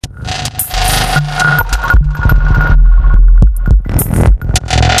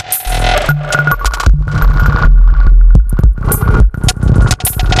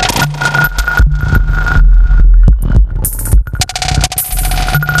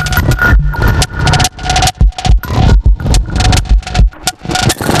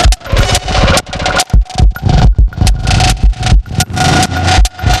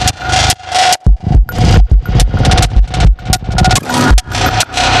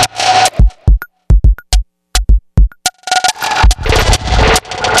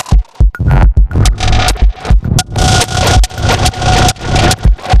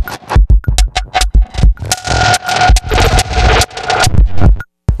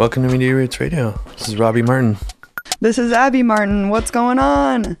Welcome to Media Roots Radio. This is Robbie Martin. This is Abby Martin. What's going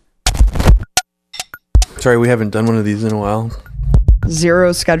on? Sorry, we haven't done one of these in a while.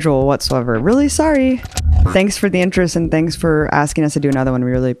 Zero schedule whatsoever. Really sorry. Thanks for the interest and thanks for asking us to do another one.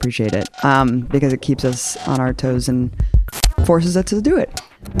 We really appreciate it because it keeps us on our toes and forces us to do it.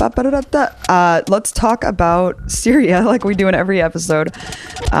 Let's talk about Syria like we do in every episode.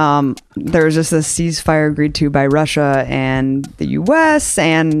 There's just a ceasefire agreed to by Russia and the US,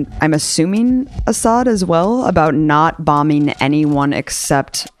 and I'm assuming Assad as well, about not bombing anyone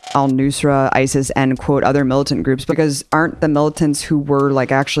except al-Nusra, ISIS, and quote other militant groups, because aren't the militants who were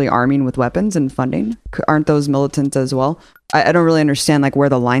like actually arming with weapons and funding, aren't those militants as well? I don't really understand like where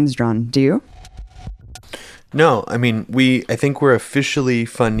the line's drawn. Do you? No, I mean I think we're officially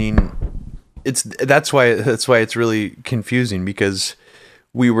funding. That's why it's really confusing, because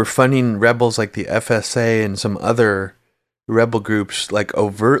we were funding rebels like the FSA and some other rebel groups like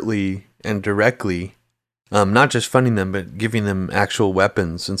overtly and directly, not just funding them but giving them actual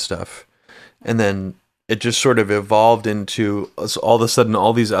weapons and stuff. And then it just sort of evolved into all of a sudden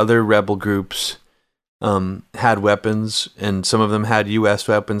all these other rebel groups had weapons, and some of them had US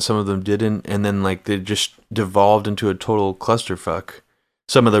weapons, some of them didn't, and then like they just devolved into a total clusterfuck.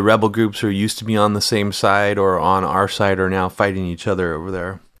 Some of the rebel groups who used to be on the same side or on our side are now fighting each other over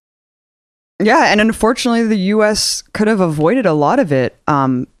there. Yeah, and unfortunately the US could have avoided a lot of it.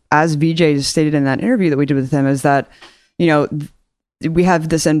 As VJ stated in that interview that we did with him, is that, you know, we have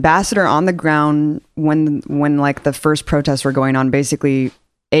this ambassador on the ground when like the first protests were going on, basically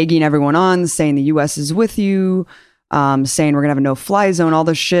egging everyone on, saying the US is with you, saying we're gonna have a no-fly zone, all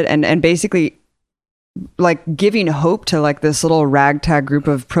this shit, and basically like giving hope to like this little ragtag group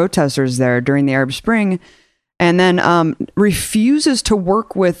of protesters there during the Arab Spring, and then refuses to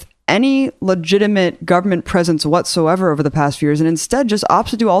work with any legitimate government presence whatsoever over the past few years, and instead just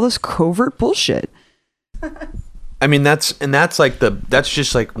opts to do all this covert bullshit. I mean, that's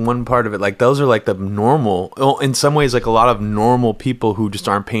just like one part of it. Like those are like the normal, well, in some ways, like a lot of normal people who just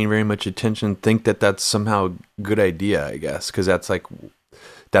aren't paying very much attention think that that's somehow a good idea, I guess. Cause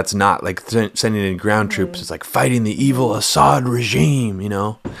that's not like sending in ground troops. It's like fighting the evil Assad regime, you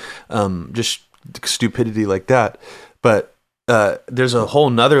know, just stupidity like that. But there's a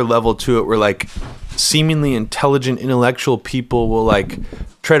whole nother level to it where like seemingly intelligent intellectual people will like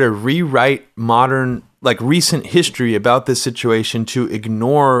try to rewrite modern, like recent history about this situation to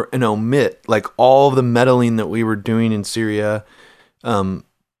ignore and omit like all of the meddling that we were doing in Syria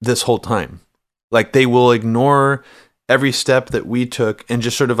this whole time. Like they will ignore every step that we took and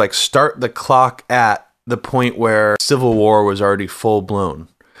just sort of like start the clock at the point where civil war was already full blown.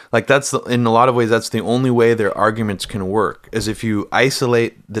 Like in a lot of ways, that's the only way their arguments can work, is if you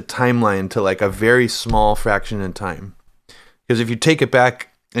isolate the timeline to like a very small fraction in time. Because if you take it back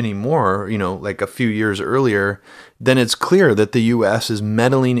anymore, you know, like a few years earlier, then it's clear that the US is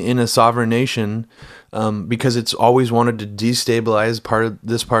meddling in a sovereign nation because it's always wanted to destabilize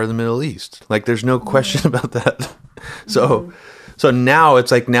this part of the Middle East. Like there's no question about that. So now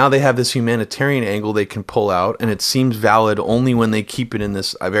it's like, now they have this humanitarian angle they can pull out, and it seems valid only when they keep it in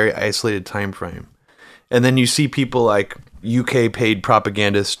this very isolated time frame. And then you see people like UK paid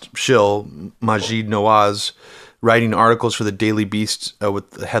propagandist shill Majid Nawaz writing articles for the Daily Beast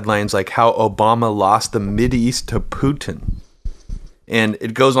with headlines like how Obama lost the Mideast to Putin. And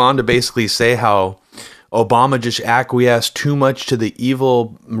it goes on to basically say how Obama just acquiesced too much to the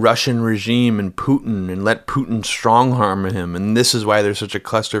evil Russian regime and Putin and let Putin strong arm him. And this is why there's such a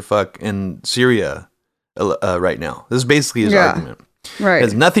clusterfuck in Syria right now. This is basically his argument. Right. It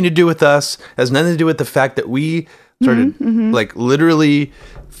has nothing to do with us. It has nothing to do with the fact that we started like literally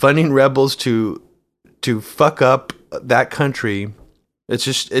funding rebels to fuck up that country. It's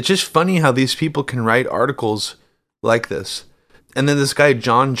just funny how these people can write articles like this. And then this guy,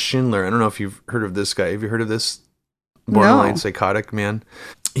 John Schindler, I don't know if you've heard of this guy. Have you heard of this borderline psychotic man?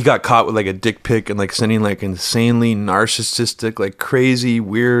 He got caught with like a dick pic and like sending like insanely narcissistic, like crazy,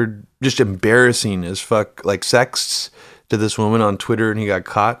 weird, just embarrassing as fuck, like sexts to this woman on Twitter, and he got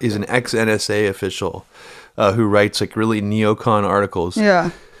caught. He's an ex-NSA official who writes like really neocon articles. Yeah.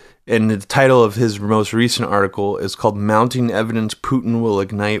 And the title of his most recent article is called "Mounting Evidence Putin Will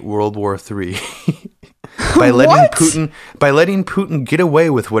Ignite World War III." By letting Putin get away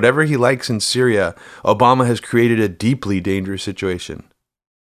with whatever he likes in Syria, Obama has created a deeply dangerous situation.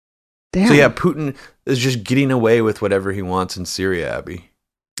 Damn. So yeah, Putin is just getting away with whatever he wants in Syria, Abby.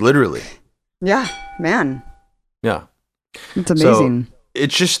 Literally. Yeah, man. Yeah. It's amazing. So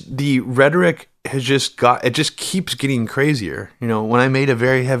it's just the rhetoric it just keeps getting crazier. You know, when I made A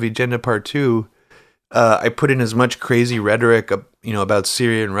Very Heavy Agenda Part 2, I put in as much crazy rhetoric, about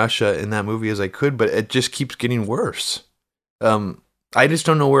Syria and Russia in that movie as I could, but it just keeps getting worse. I just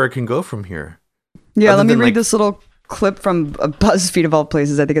don't know where it can go from here. Yeah, let me read this little clip from BuzzFeed of all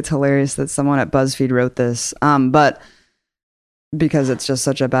places. I think it's hilarious that someone at BuzzFeed wrote this, but because it's just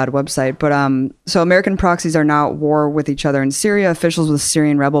such a bad website. But so American proxies are now at war with each other in Syria. Officials with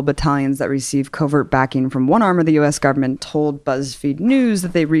Syrian rebel battalions that receive covert backing from one arm of the U.S. government told BuzzFeed News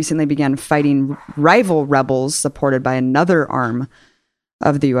that they recently began fighting rival rebels supported by another arm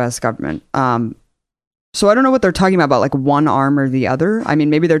of the U.S. government. So I don't know what they're talking about, like one arm or the other. I mean,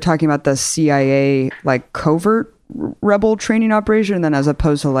 maybe they're talking about the CIA, like covert rebel training operation, and then as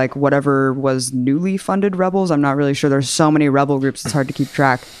opposed to like whatever was newly funded rebels. I'm not really sure. There's so many rebel groups, it's hard to keep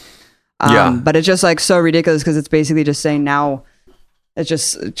track. But it's just like so ridiculous because it's basically just saying now it's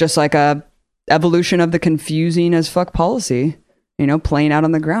just like a evolution of the confusing as fuck policy, playing out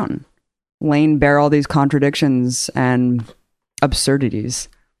on the ground, laying bare all these contradictions and absurdities.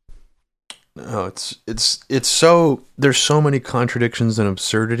 No, it's so, there's so many contradictions and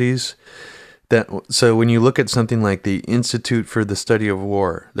absurdities that, so when you look at something like the Institute for the Study of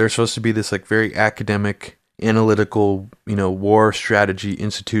War, they're supposed to be this like very academic, analytical, war strategy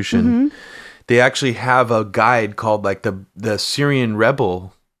institution. Mm-hmm. They actually have a guide called like the Syrian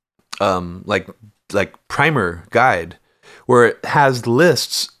rebel, like primer guide, where it has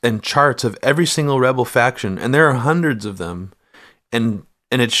lists and charts of every single rebel faction, and there are hundreds of them, and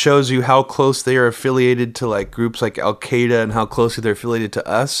it shows you how close they are affiliated to like groups like Al-Qaeda and how closely they're affiliated to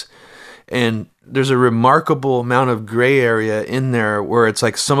us. And there's a remarkable amount of gray area in there where it's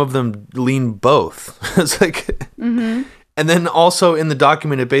like some of them lean both. It's like, mm-hmm. And then also in the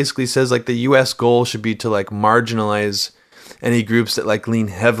document, it basically says like the U.S. goal should be to like marginalize any groups that like lean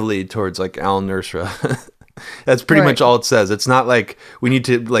heavily towards like al-Nusra. That's pretty much all it says. It's not like we need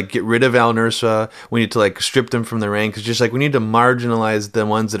to like get rid of al-Nusra. We need to like strip them from the ranks. It's just like we need to marginalize the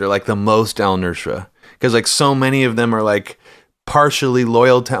ones that are like the most al-Nusra, because like so many of them are like partially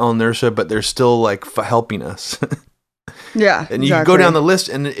loyal to al-Nusra, but they're still like helping us. Yeah, and you go down the list,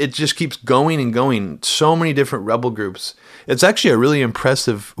 and it just keeps going and going. So many different rebel groups. It's actually a really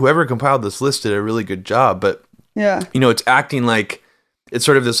impressive. Whoever compiled this list did a really good job. But yeah, it's acting like it's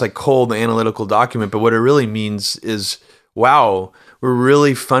sort of this like cold analytical document, but what it really means is, wow, we're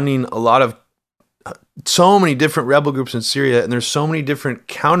really funding a lot of so many different rebel groups in Syria, and there's so many different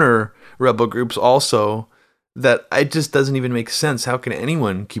counter rebel groups also that it just doesn't even make sense. How can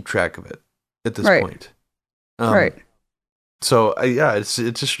anyone keep track of it at this point? Right. So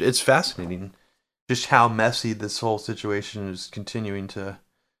it's fascinating just how messy this whole situation is continuing to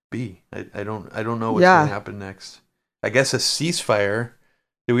be. I don't know what's going to happen next. I guess a ceasefire.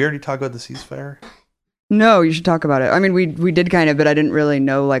 Did we already talk about the ceasefire? No, you should talk about it. I mean, we did kind of, but I didn't really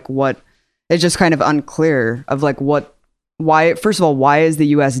know like what. It's just kind of unclear of like why. First of all, why is the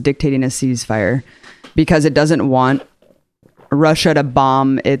U.S. dictating a ceasefire? Because it doesn't want Russia to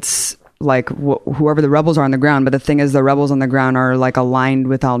bomb its like whoever the rebels are on the ground. But the thing is, the rebels on the ground are like aligned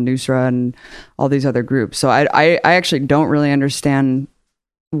with al-Nusra and all these other groups. So I actually don't really understand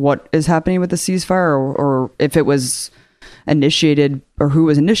what is happening with the ceasefire, or if it was initiated, or who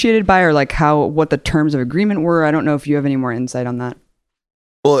was initiated by, or like what the terms of agreement were. I don't know if you have any more insight on that.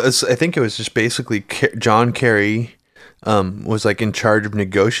 Well, I think it was just basically John Kerry was like in charge of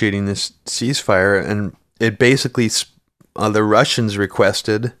negotiating this ceasefire, and it basically the Russians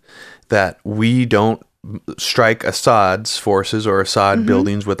requested that we don't strike Assad's forces or Assad mm-hmm.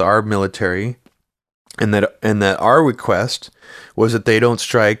 buildings with our military, and that our request was that they don't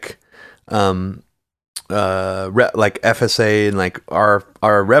strike like FSA and like our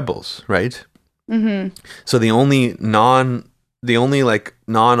rebels, right? Mm-hmm. So the only like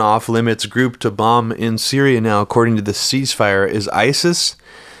non-off limits group to bomb in Syria now, according to the ceasefire, is ISIS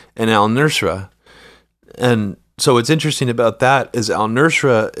and al-Nusra. And so what's interesting about that is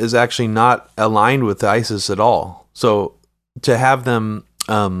al-Nusra is actually not aligned with ISIS at all. So to have them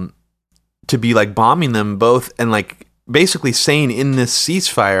to be like bombing them both, and like basically saying in this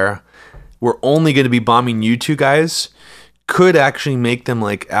ceasefire, we're only going to be bombing you two guys, could actually make them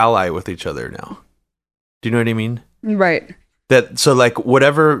like ally with each other now. Do you know what I mean? Right. So like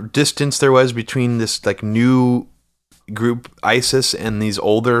whatever distance there was between this like new group ISIS and these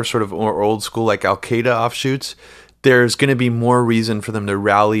older sort of or old school like Al-Qaeda offshoots, there's going to be more reason for them to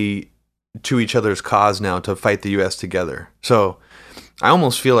rally to each other's cause now to fight the U.S. together. So I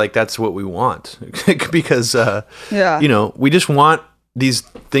almost feel like that's what we want because, we just want these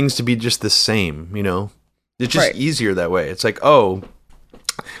things to be just the same, It's just easier that way. It's like,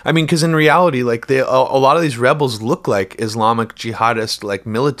 because in reality, like a lot of these rebels look like Islamic jihadist like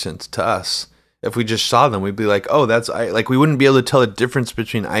militants to us, If we just saw them, we'd be like, oh, like we wouldn't be able to tell the difference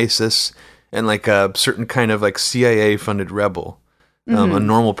between ISIS and like a certain kind of like CIA funded rebel. A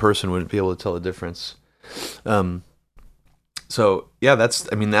normal person wouldn't be able to tell the difference. So yeah, that's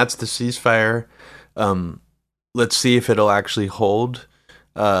the ceasefire. Let's see if it'll actually hold.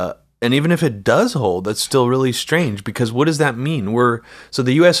 And even if it does hold, that's still really strange, because what does that mean? So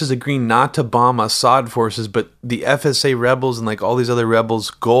the U.S. is agreeing not to bomb Assad forces, but the FSA rebels and like all these other rebels'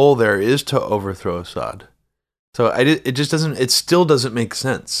 goal there is to overthrow Assad. So it still doesn't make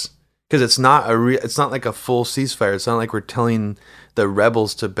sense, because it's not like a full ceasefire. It's not like we're telling the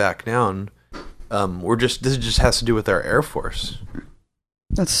rebels to back down. This just has to do with our Air Force.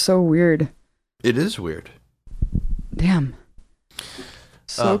 That's so weird. It is weird. Damn.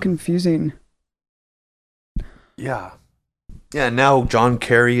 So confusing. Yeah. Yeah, now John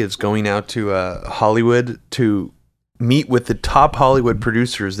Kerry is going out to Hollywood to meet with the top Hollywood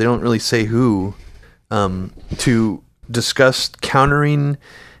producers. They don't really say who, to discuss countering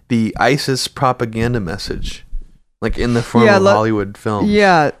the ISIS propaganda message, like in the form of Hollywood films.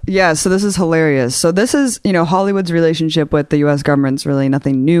 Yeah. So this is hilarious. So this is, Hollywood's relationship with the U.S. government's really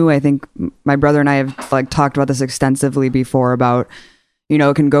nothing new. I think my brother and I have like talked about this extensively before about,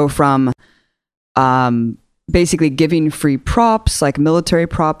 it can go from basically giving free props, like military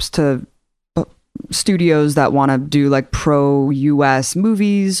props, to studios that want to do like pro-US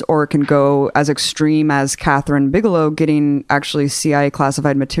movies, or it can go as extreme as Catherine Bigelow getting actually CIA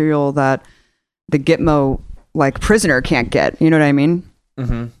classified material that the Gitmo like prisoner can't get. You know what I mean?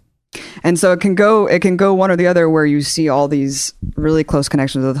 Mm-hmm. And so it can go one or the other, where you see all these really close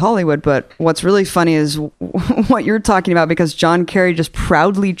connections with Hollywood. But what's really funny is what you're talking about, because John Kerry just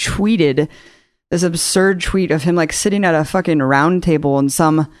proudly tweeted this absurd tweet of him like sitting at a fucking round table in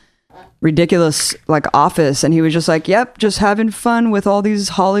some ridiculous like office, and he was just like, yep, just having fun with all these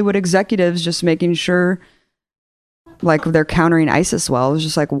Hollywood executives, just making sure like they're countering ISIS well. It was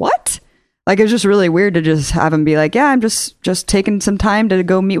just like, what? Like, it was just really weird to just have him be like, yeah, I'm just taking some time to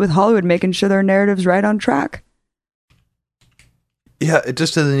go meet with Hollywood, making sure their narrative's right on track. Yeah, it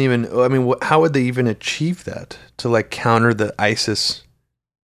just doesn't even, I mean, how would they even achieve that, to like counter the ISIS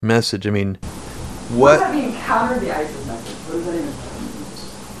message? I mean, what does that mean, counter the ISIS message? What does that even mean?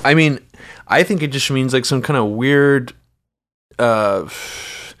 I mean, I think it just means like some kind of weird,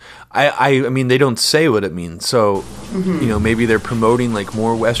 I mean, they don't say what it means. So, maybe they're promoting like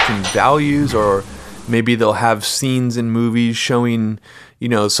more Western values, or maybe they'll have scenes in movies showing,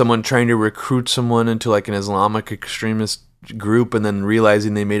 someone trying to recruit someone into like an Islamic extremist group and then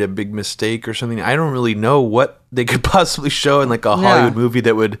realizing they made a big mistake or something. I don't really know what they could possibly show in like a Hollywood movie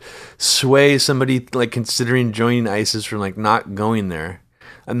that would sway somebody like considering joining ISIS from like not going there.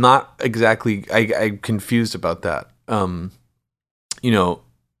 I'm not exactly, I'm confused about that.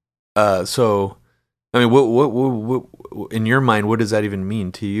 So, I mean, what, in your mind, what does that even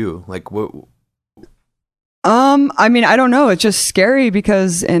mean to you? Like, what? I mean, I don't know. It's just scary,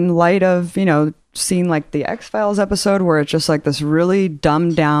 because in light of, seeing like the X-Files episode, where it's just like this really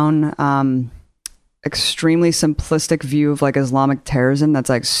dumbed down, extremely simplistic view of like Islamic terrorism that's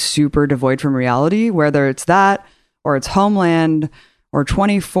like super devoid from reality, whether it's that, or it's Homeland, or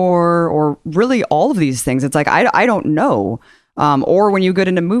 24, or really all of these things. It's like, I don't know. Or when you get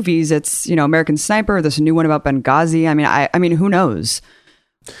into movies, it's, American Sniper, this new one about Benghazi. I mean, who knows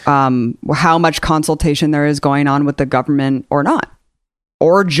how much consultation there is going on with the government or not,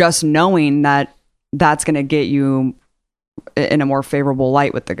 or just knowing that that's going to get you in a more favorable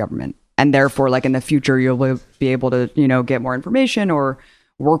light with the government. And therefore, like in the future, you'll be able to, get more information or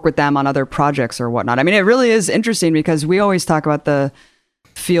work with them on other projects or whatnot. I mean, it really is interesting, because we always talk about the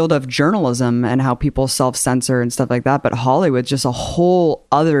field of journalism and how people self-censor and stuff like that, but Hollywood's just a whole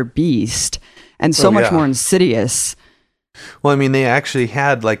other beast, and so much more insidious. Well, I mean, they actually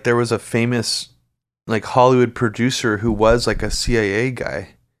had like, there was a famous like Hollywood producer who was like a CIA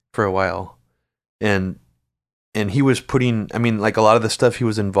guy for a while, and he was putting, I mean, like a lot of the stuff he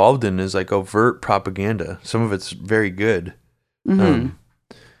was involved in is like overt propaganda. Some of it's very good.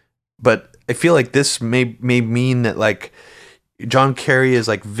 But I feel like this may mean that like John Kerry is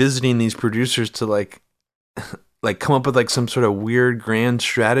like visiting these producers to like come up with like some sort of weird grand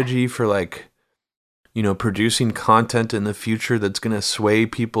strategy for like, producing content in the future that's going to sway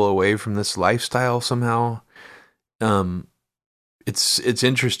people away from this lifestyle somehow. It's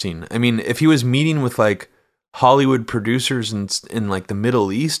interesting. I mean, if he was meeting with like Hollywood producers in like the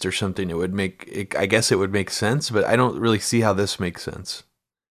Middle East or something, I guess it would make sense, but I don't really see how this makes sense.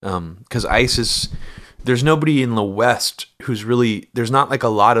 'Cause ISIS, there's nobody in the West there's not like a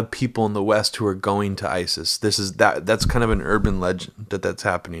lot of people in the West who are going to ISIS. That's kind of an urban legend that's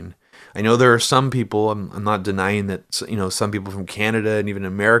happening. I know there are some people, I'm not denying that, you know, some people from Canada and even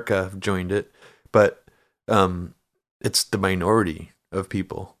America have joined it, but it's the minority of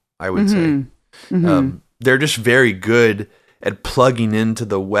people, I would say. They're just very good at plugging into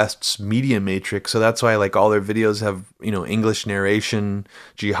the West's media matrix. So that's why like all their videos have, you know, English narration.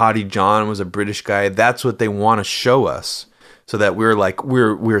 Jihadi John was a British guy. That's what they want to show us. So that we're like,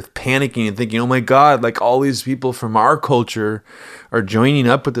 we're panicking and thinking, oh my God, like all these people from our culture are joining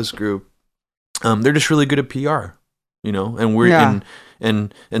up with this group. They're just really good at PR, you know, and we're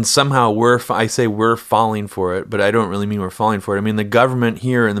and somehow I say we're falling for it, but I don't really mean we're falling for it. I mean, the government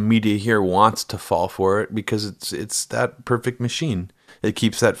here and the media here wants to fall for it because it's that perfect machine. It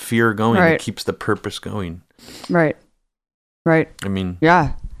keeps that fear going. Right. It keeps the purpose going. Right. Right. I mean,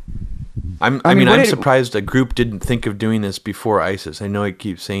 yeah. I'm surprised a group didn't think of doing this before ISIS. I know I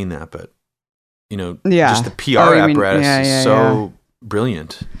keep saying that, but you know, just the PR apparatus is so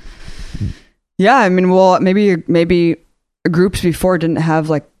brilliant. Yeah, I mean, well, maybe groups before didn't have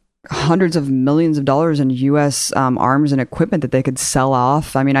like hundreds of millions of dollars in U.S. Arms and equipment that they could sell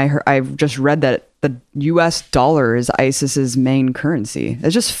off. I mean, I've just read that the U.S. dollar is ISIS's main currency.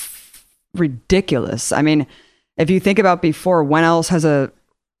 It's just ridiculous. I mean, if you think about before, when else has a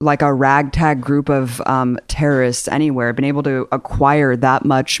ragtag group of terrorists anywhere been able to acquire that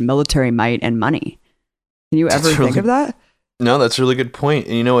much military might and money? Can you ever think of that? No, that's a really good point.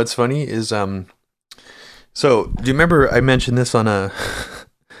 And you know what's funny is, so do you remember I mentioned this on an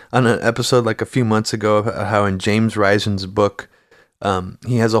episode like a few months ago, how in James Risen's book,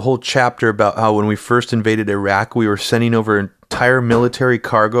 he has a whole chapter about how when we first invaded Iraq, we were sending over entire military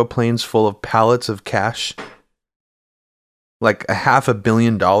cargo planes full of pallets of cash, like $500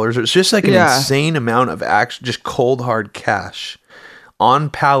 million. It's just like an insane amount of just cold hard cash on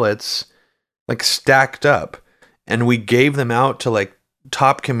pallets, like stacked up. And we gave them out to like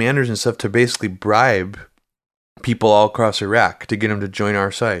top commanders and stuff to basically bribe people all across Iraq to get them to join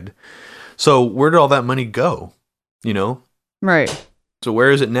our side. So where did all that money go? You know? Right. So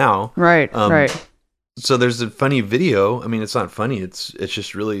where is it now? Right. Right. So there's a funny video. I mean, it's not funny. It's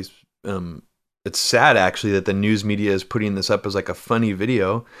just really, it's sad actually that the news media is putting this up as like a funny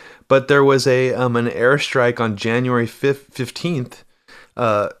video. But there was an airstrike on January 15th,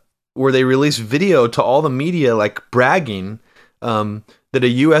 where they released video to all the media, like bragging that a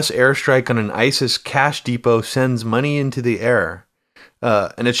U.S. airstrike on an ISIS cash depot sends money into the air.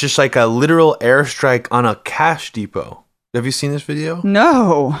 And it's just like a literal airstrike on a cash depot. Have you seen this video?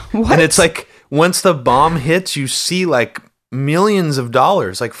 No. What? And it's like, once the bomb hits, you see like millions of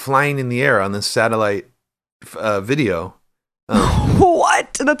dollars like flying in the air on this satellite video.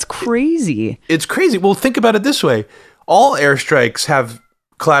 What? That's crazy. It's crazy. Well, think about it this way. All airstrikes have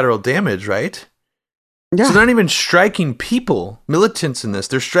collateral damage, right? Yeah. So they're not even striking people, militants in this.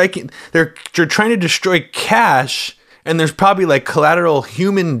 They're trying to destroy cash, and there's probably like collateral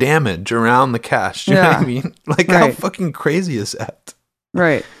human damage around the cash. Do you know what I mean? Like, how fucking crazy is that?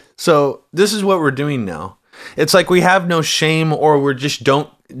 Right. So this is what we're doing now. It's like we have no shame, or we're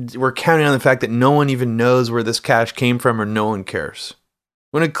counting on the fact that no one even knows where this cash came from, or no one cares.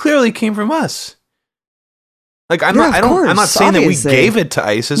 When it clearly came from us. Like, I'm not saying that we gave it to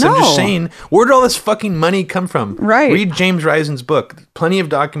ISIS. No. I'm just saying, where did all this fucking money come from? Right. Read James Risen's book. Plenty of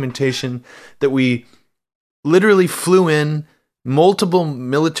documentation that we literally flew in multiple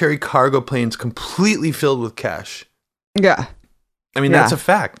military cargo planes completely filled with cash. Yeah. I mean, that's a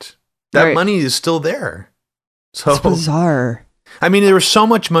fact. That money is still there. So it's bizarre. I mean, there was so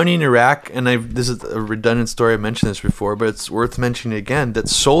much money in Iraq, and this is a redundant story. I've mentioned this before, but it's worth mentioning again, that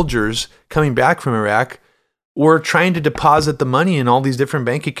soldiers coming back from Iraq were trying to deposit the money in all these different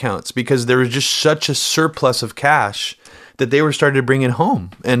bank accounts because there was just such a surplus of cash that they were starting to bring it home.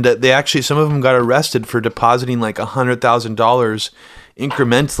 And some of them got arrested for depositing like $100,000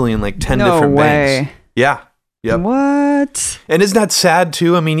 incrementally in like 10 different banks. Yeah. Yep. What? And isn't that sad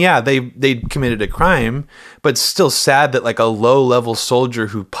too? I mean, yeah, they committed a crime, but it's still sad that like a low-level soldier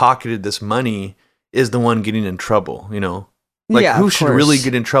who pocketed this money is the one getting in trouble, you know? Like, who should really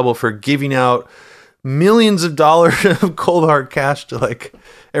get in trouble for giving out millions of dollars of cold hard cash to like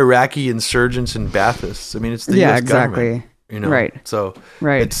Iraqi insurgents and Baathists? I mean, it's the U.S. government, you know? Right. So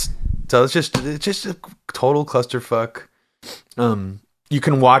it's just a total clusterfuck. You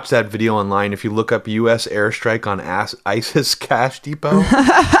can watch that video online if you look up U.S. airstrike on ISIS cash depot.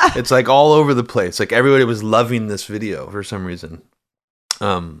 It's like all over the place. Like everybody was loving this video for some reason.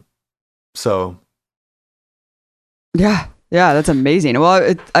 So yeah, that's amazing.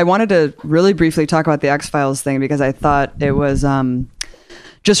 Well, I wanted to really briefly talk about the X-Files thing because I thought it was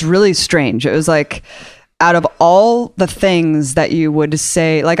just really strange. It was like, out of all the things that you would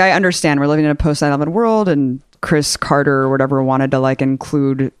say, like, I understand we're living in a post 9/11 world, and Chris Carter or whatever wanted to like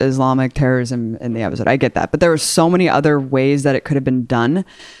include Islamic terrorism in the episode. I get that. But there were so many other ways that it could have been done.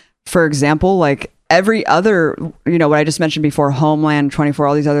 For example, like every other, what I just mentioned before, Homeland 24,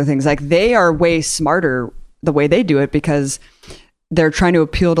 all these other things, like they are way smarter the way they do it because they're trying to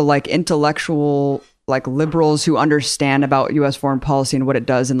appeal to like intellectual, like liberals who understand about US foreign policy and what it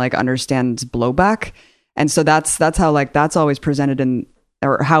does and like understands blowback. And so that's how like that's always presented in,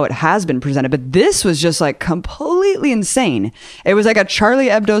 or how it has been presented. But this was just like completely insane. It was like a Charlie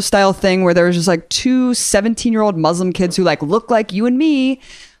Hebdo style thing where there was just like two 17-year-old Muslim kids who like look like you and me,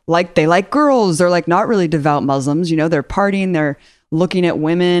 like they like girls. They're like not really devout Muslims, they're partying, they're looking at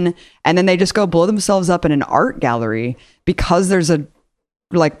women, and then they just go blow themselves up in an art gallery because there's a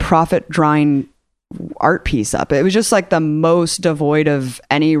like profit drawing art piece up. It was just like the most devoid of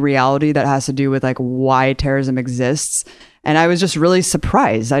any reality that has to do with like why terrorism exists. And I was just really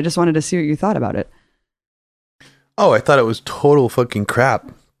surprised. I just wanted to see what you thought about it. Oh, I thought it was total fucking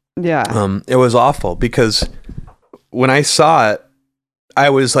crap. Yeah. It was awful because when I saw it, I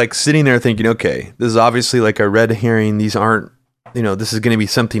was like sitting there thinking, okay, this is obviously like a red herring. These aren't, this is going to be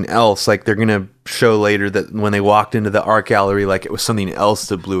something else. Like they're going to show later that when they walked into the art gallery, like it was something else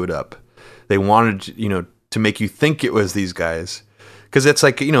that blew it up. They wanted, to make you think it was these guys. Because it's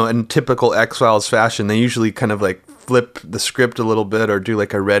like, in typical X-Files fashion, they usually kind of like flip the script a little bit or do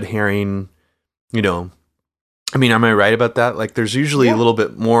like a red herring, am I right about that? Like there's usually a little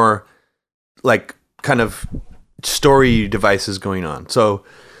bit more like kind of story devices going on. So,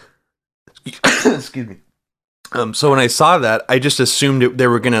 excuse me. So when I saw that, I just assumed they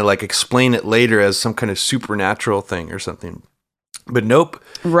were going to like explain it later as some kind of supernatural thing or something. But nope.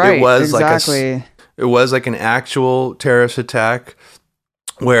 Right. It was exactly. it was like an actual terrorist attack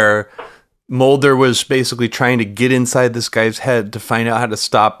where Mulder was basically trying to get inside this guy's head to find out how to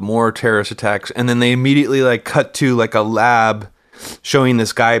stop more terrorist attacks. And then they immediately like cut to like a lab showing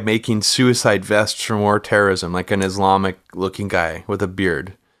this guy making suicide vests for more terrorism, like an Islamic looking guy with a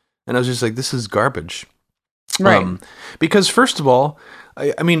beard. And I was just like, this is garbage. Right. Because first of all,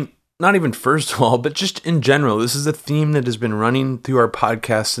 I mean, not even first of all, but just in general, this is a theme that has been running through our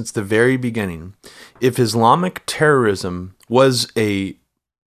podcast since the very beginning. If Islamic terrorism was a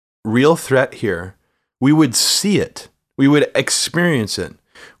real threat here, we would see it. We would experience it.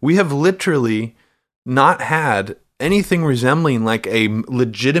 We have literally not had anything resembling like a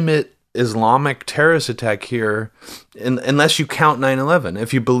legitimate Islamic terrorist attack here, unless you count 9/11.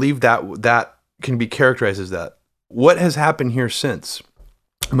 If you believe that can be characterized as that. What has happened here since?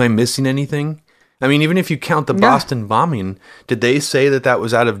 Am I missing anything? I mean, even if you count the Boston bombing, did they say that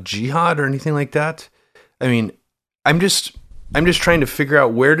was out of jihad or anything like that? I mean, I'm just trying to figure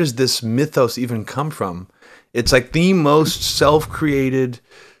out, where does this mythos even come from? It's like the most self-created,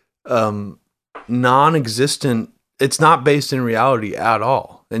 non-existent. It's not based in reality at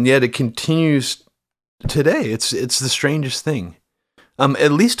all, and yet it continues today. It's the strangest thing.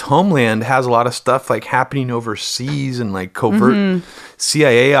 At least Homeland has a lot of stuff like happening overseas and like covert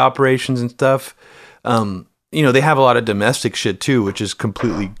CIA operations and stuff. They have a lot of domestic shit too, which is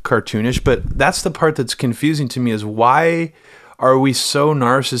completely cartoonish. But that's the part that's confusing to me, is why are we so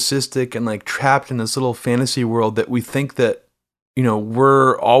narcissistic and like trapped in this little fantasy world that we think that,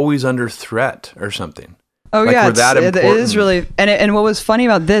 we're always under threat or something. Oh like yeah, it is really. And what was funny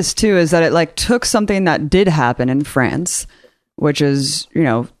about this too is that it like took something that did happen in France, which is,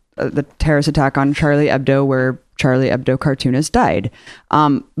 the terrorist attack on Charlie Hebdo, where Charlie Hebdo cartoonist died.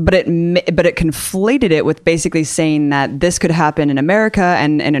 But it conflated it with basically saying that this could happen in America,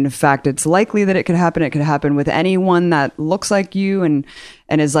 and in fact, it's likely that it could happen. It could happen with anyone that looks like you and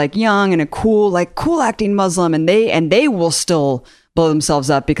is like young and a cool acting Muslim, and they will still blow themselves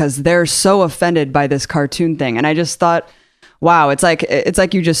up because they're so offended by this cartoon thing. And I just thought, wow, it's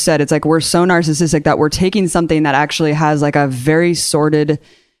like you just said, it's like we're so narcissistic that we're taking something that actually has like a very sordid,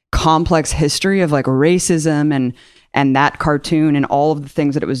 complex history of like racism and that cartoon and all of the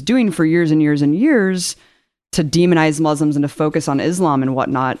things that it was doing for years and years and years to demonize Muslims and to focus on Islam and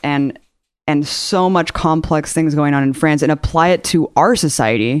whatnot, and so much complex things going on in France, and apply it to our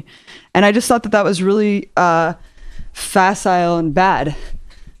society. And I just thought that was really facile and bad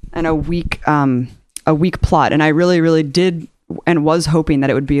and a weak plot. And I really, really did and was hoping that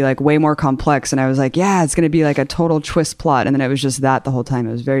it would be like way more complex. And I was like, yeah, it's going to be like a total twist plot. And then it was just that the whole time.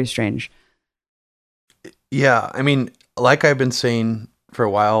 It was very strange. Yeah. I mean, like I've been saying for a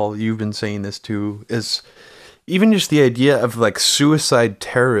while, you've been saying this too, is even just the idea of like suicide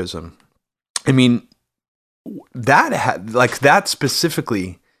terrorism. I mean, that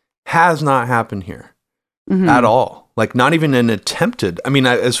specifically has not happened here. at all. Like not even an attempted. I mean,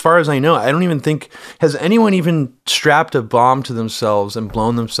 as far as I know, I don't even think, has anyone even strapped a bomb to themselves and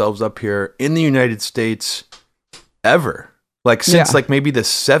blown themselves up here in the United States ever? Like since like maybe the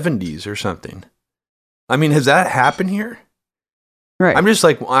 70s or something. I mean, has that happened here? Right. I'm just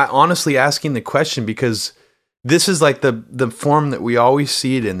like honestly asking the question because this is like the form that we always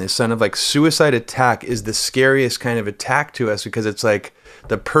see it in. This kind of like suicide attack is the scariest kind of attack to us because it's like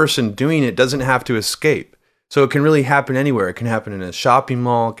the person doing it doesn't have to escape. So it can really happen anywhere. It can happen in a shopping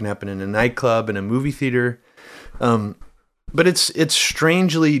mall. It can happen in a nightclub, in a movie theater. But it's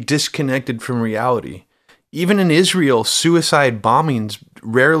strangely disconnected from reality. Even in Israel, suicide bombings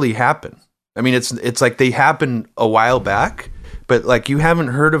rarely happen. I mean, it's like they happened a while back, but like you haven't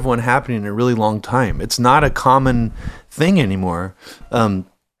heard of one happening in a really long time. It's not a common thing anymore.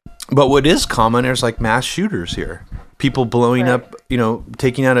 But what is common is like mass shooters here. People blowing up,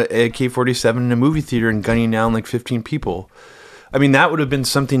 taking out an AK-47 in a movie theater and gunning down like 15 people. I mean, that would have been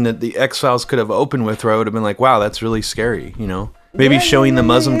something that the X-Files could have opened with, where I would have been like, wow, that's really scary, Maybe showing the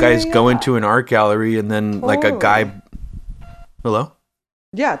Muslim guys go into an art gallery and then like a guy... Hello?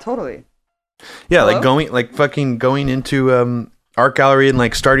 Yeah, totally. Yeah, Hello? like going into art gallery and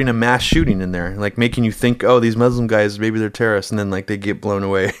like starting a mass shooting in there, like making you think, oh, these Muslim guys, maybe they're terrorists, and then like they get blown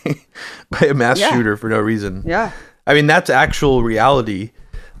away by a mass shooter for no reason. Yeah. I mean, that's actual reality.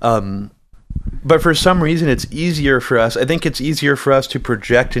 But for some reason, it's easier for us. I think it's easier for us to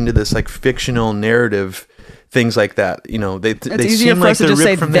project into this like fictional narrative things like that. It's they easier seem for like us to they're just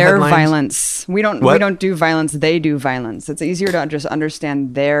say ripped from the their headlines. violence. We don't do violence. They do violence. It's easier to just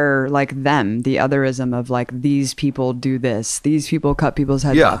understand their, like them, the otherism of like, these people do this. These people cut people's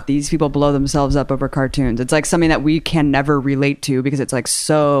heads off. These people blow themselves up over cartoons. It's like something that we can never relate to because it's like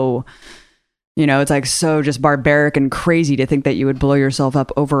so... it's like so just barbaric and crazy to think that you would blow yourself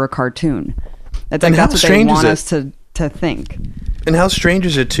up over a cartoon. It's like that's what they want us to think. And how strange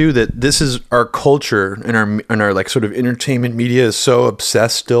is it too that this is our culture and our like sort of entertainment media is so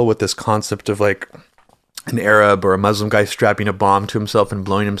obsessed still with this concept of like an Arab or a Muslim guy strapping a bomb to himself and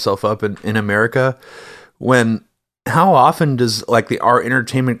blowing himself up in America. When how often does like our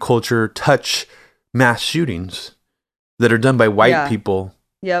entertainment culture touch mass shootings that are done by white people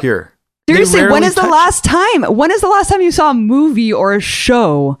here? Seriously, when is the last time you saw a movie or a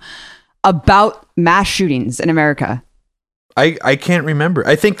show about mass shootings in America? I can't remember.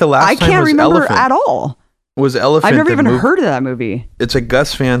 I think the last time was I can't remember Elephant. At all. Was Elephant. I've never even heard of that movie. It's a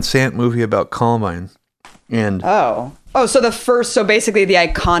Gus Van Sant movie about Columbine. And so basically the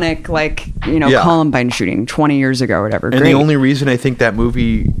iconic Columbine shooting 20 years ago or whatever. And the only reason I think that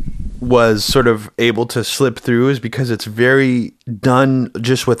movie was sort of able to slip through is because it's very done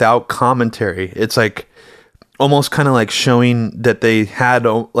just without commentary. It's like almost kind of like showing that they had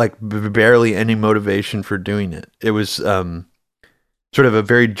like barely any motivation for doing it. It was sort of a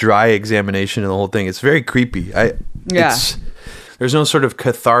very dry examination of the whole thing. It's very creepy. There's no sort of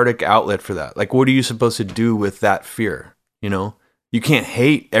cathartic outlet for that. Like, what are you supposed to do with that fear? You can't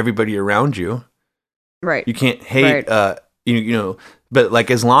hate everybody around you. Right. You can't hate, but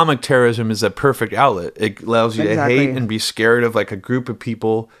like Islamic terrorism is a perfect outlet. It allows you to hate and be scared of like a group of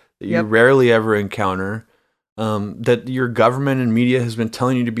people that you rarely ever encounter, that your government and media has been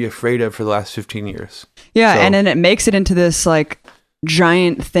telling you to be afraid of for the last 15 years. Yeah. And then it makes it into this like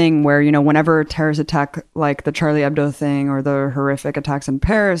giant thing where, whenever a terrorist attack like the Charlie Hebdo thing or the horrific attacks in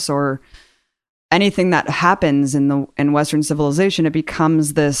Paris or anything that happens in Western civilization, it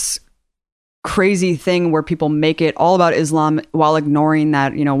becomes this crazy thing where people make it all about Islam while ignoring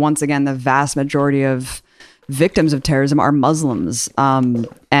that, once again, the vast majority of victims of terrorism are Muslims,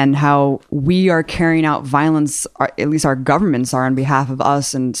 and how we are carrying out violence, or at least our governments are, on behalf of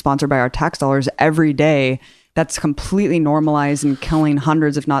us and sponsored by our tax dollars every day. That's completely normalized and killing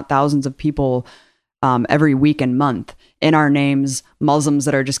hundreds, if not thousands of people every week and month in our names, Muslims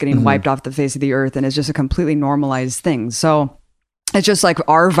that are just getting wiped off the face of the earth. And it's just a completely normalized thing. So it's just like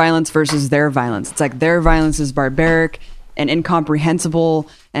our violence versus their violence. It's like their violence is barbaric and incomprehensible,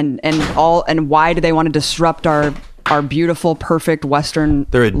 and why do they want to disrupt our beautiful, perfect Western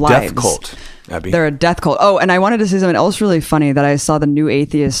They're a lives? death cult, Abby. They're a death cult. Oh, and I wanted to say something else really funny that I saw the New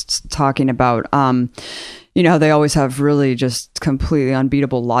Atheists talking about. They always have really just completely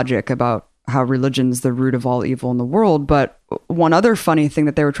unbeatable logic about how religion's the root of all evil in the world. But one other funny thing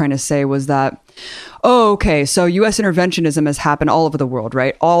that they were trying to say was that, so U.S. interventionism has happened all over the world,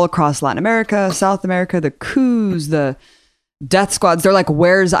 right? All across Latin America, South America, the coups, the death squads. They're like,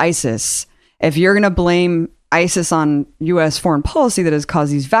 where's ISIS? If you're going to blame ISIS on U.S. foreign policy that has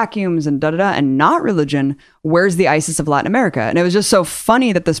caused these vacuums and and not religion, where's the ISIS of Latin America? And it was just so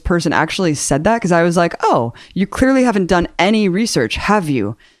funny that this person actually said that, because I was like, oh, you clearly haven't done any research, have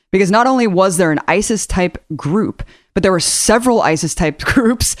you? Because not only was there an ISIS type group, but there were several ISIS type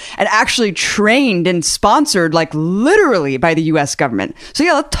groups and actually trained and sponsored, like literally by the US government. So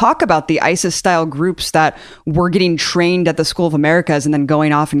yeah, let's talk about the ISIS style groups that were getting trained at the School of Americas and then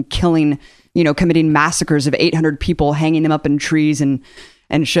going off and killing, committing massacres of 800 people, hanging them up in trees and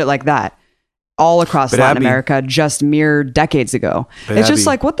shit like that all across Latin America just mere decades ago. It's just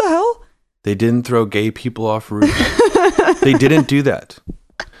like, what the hell? They didn't throw gay people off roofs. They didn't do that.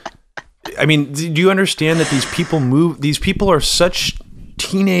 I mean, do you understand that these people are such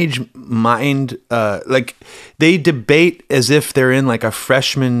teenage mind, like they debate as if they're in like a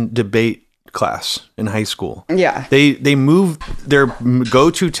freshman debate class in high school. Yeah. They move, their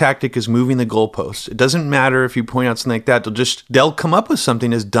go-to tactic is moving the goalposts. It doesn't matter if you point out something like that. They'll come up with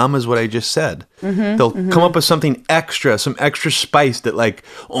something as dumb as what I just said. They'll come up with something extra, some extra spice that like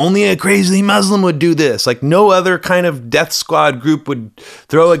only a crazy Muslim would do this. Like no other kind of death squad group would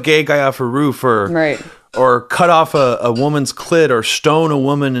throw a gay guy off a roof or cut off a woman's clit or stone a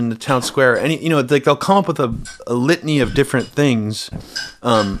woman in the town square. Like they'll come up with a litany of different things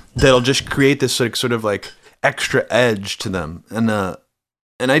that'll just create this sort of like extra edge to them. And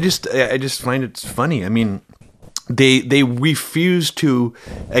I just find it funny. I mean, they refuse to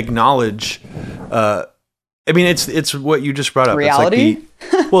acknowledge. I mean, it's what you just brought up. Reality.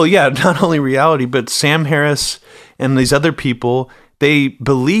 It's like well, yeah, not only reality, but Sam Harris and these other people. They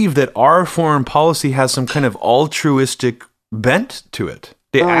believe that our foreign policy has some kind of altruistic bent to it.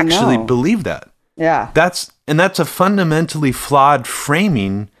 They actually believe that. Yeah. That's a fundamentally flawed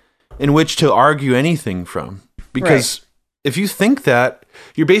framing in which to argue anything from. Because if you think that,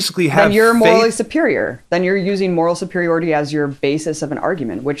 you basically have then you're morally superior. Then you're using moral superiority as your basis of an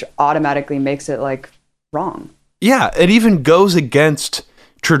argument, which automatically makes it like wrong. Yeah, it even goes against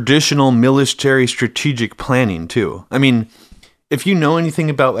traditional military strategic planning too. I mean, if you know anything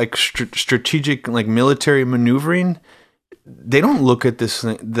about like strategic like military maneuvering, they don't look at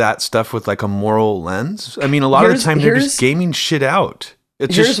that stuff with like a moral lens. I mean, a lot of the time they're just gaming shit out.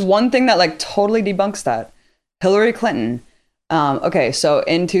 Here's one thing that like totally debunks that. Hillary Clinton. Okay, so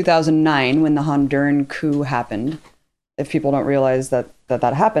in 2009, when the Honduran coup happened, if people don't realize that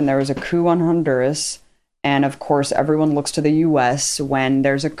happened, there was a coup on Honduras. And of course, everyone looks to the U.S. when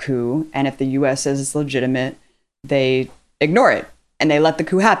there's a coup. And if the U.S. says it's legitimate, they ignore it and they let the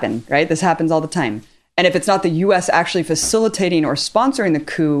coup happen, right? This happens all the time. And if it's not the US actually facilitating or sponsoring the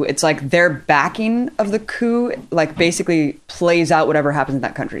coup, it's like their backing of the coup, like basically plays out whatever happens in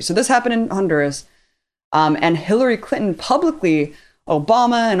that country. So this happened in Honduras. And Hillary Clinton publicly,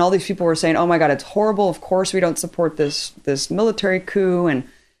 Obama and all these people were saying, oh my God, it's horrible. Of course, we don't support this military coup. And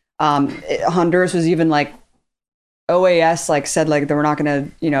Honduras was even like, OAS like said like they were not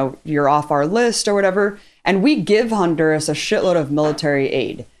going to, you're off our list or whatever. And we give Honduras a shitload of military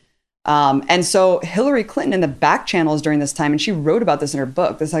aid. And so Hillary Clinton in the back channels during this time, and she wrote about this in her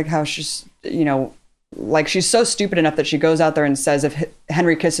book, this like how she's, like she's so stupid enough that she goes out there and says, if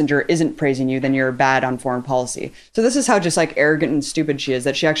Henry Kissinger isn't praising you, then you're bad on foreign policy. So this is how just like arrogant and stupid she is,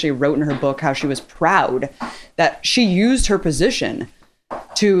 that she actually wrote in her book how she was proud that she used her position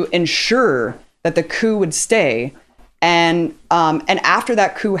to ensure that the coup would stay. And after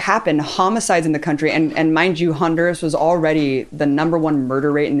that coup happened, homicides in the country, and mind you, Honduras was already the #1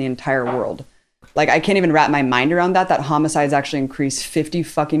 murder rate in the entire world. Like, I can't even wrap my mind around that homicides actually increased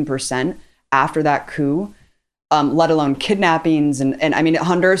 50% after that coup, let alone kidnappings. And I mean,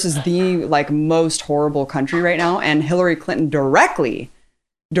 Honduras is the like most horrible country right now. And Hillary Clinton directly,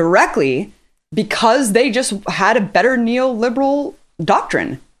 because they just had a better neoliberal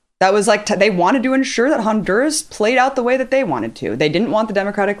doctrine. That was like, they wanted to ensure that Honduras played out the way that they wanted to. They didn't want the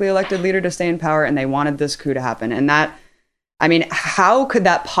democratically elected leader to stay in power, and they wanted this coup to happen. And that, I mean, how could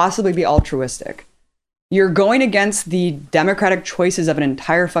that possibly be altruistic? You're going against the democratic choices of an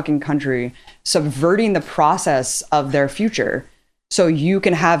entire fucking country, subverting the process of their future so you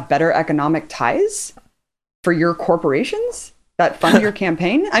can have better economic ties for your corporations that fund your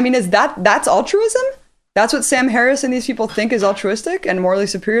campaign. I mean, that's altruism? That's what Sam Harris and these people think is altruistic and morally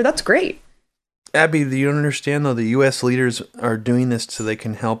superior. That's great. Abby, you don't understand though. The U.S. leaders are doing this so they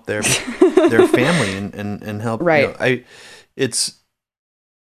can help their family and help. Right. It's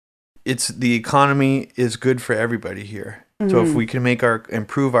the economy is good for everybody here. Mm-hmm. So if we can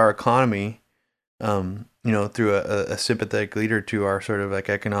improve our economy, through a sympathetic leader to our sort of like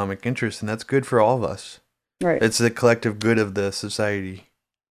economic interests, and that's good for all of us. Right. It's the collective good of the society.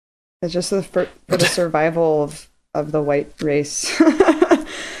 It's just for the survival of the white race.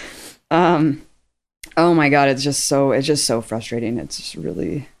 Oh my God, it's just so frustrating. It's just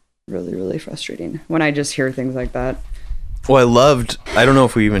really, really, really frustrating when I just hear things like that. Well, I don't know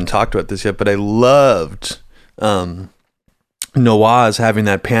if we even talked about this yet, but I loved Nawaz having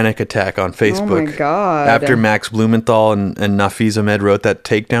that panic attack on Facebook. Oh my God. After Max Blumenthal and Nafiz Ahmed wrote that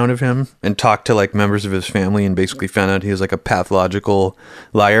takedown of him and talked to like members of his family and basically found out he was like a pathological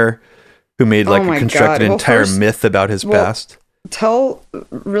liar who made like a constructed entire myth about his past.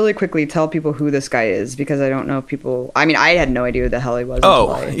 Really quickly tell people who this guy is, because I don't know if people, I mean, I had no idea who the hell he was.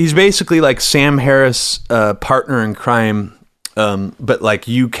 He's basically like Sam Harris' partner in crime, but like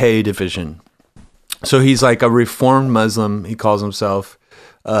UK division. So he's like a reformed Muslim, he calls himself,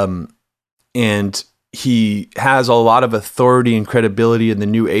 and he has a lot of authority and credibility in the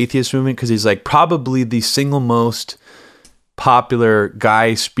new atheist movement because he's like probably the single most popular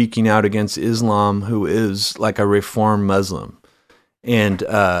guy speaking out against Islam who is like a reformed Muslim. And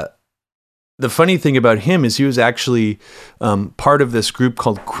the funny thing about him is he was actually part of this group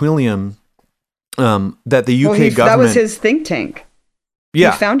called Quilliam that the UK government... That was his think tank.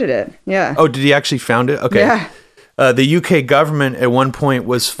 Yeah. He founded it. Yeah. Oh, did he actually found it? Okay. Yeah. The UK government at one point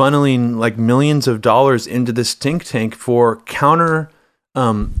was funneling like millions of dollars into this think tank for counter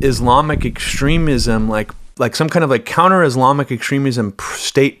Islamic extremism, like some kind of like counter Islamic extremism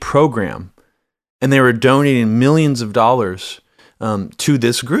state program. And they were donating millions of dollars to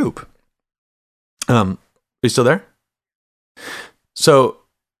this group. Are you still there? So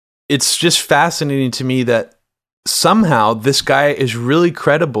it's just fascinating to me that somehow this guy is really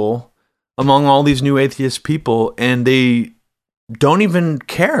credible among all these new atheist people, and they don't even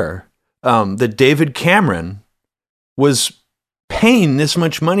care that David Cameron was paying this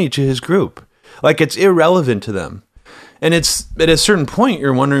much money to his group. Like, it's irrelevant to them. And it's at a certain point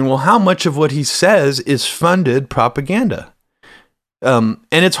you're wondering, well, how much of what he says is funded propaganda? And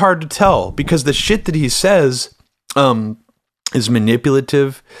it's hard to tell because the shit that he says is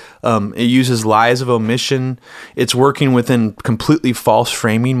manipulative. It uses lies of omission. It's working within completely false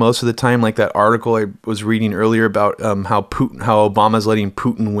framing most of the time. Like that article I was reading earlier about how Obama's letting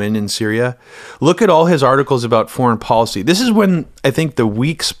Putin win in Syria. Look at all his articles about foreign policy. This is when I think the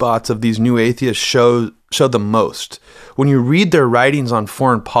weak spots of these new atheists show the most. When you read their writings on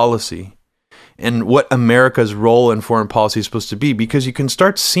foreign policy and what America's role in foreign policy is supposed to be, because you can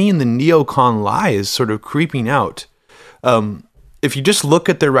start seeing the neocon lies sort of creeping out. If you just look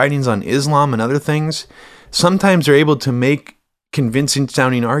at their writings on Islam and other things, sometimes they're able to make convincing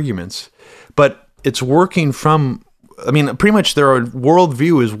sounding arguments, but it's working from, pretty much their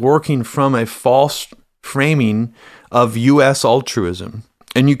worldview is working from a false framing of U.S. altruism.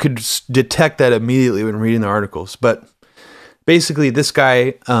 And you could detect that immediately when reading the articles. But basically this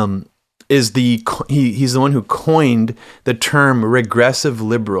guy, he's the one who coined the term regressive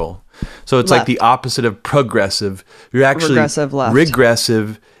liberal. So it's left. Like the opposite of progressive. You're actually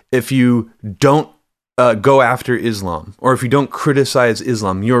regressive if you don't go after Islam, or if you don't criticize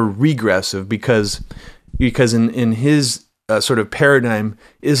Islam. You're regressive because in his sort of paradigm,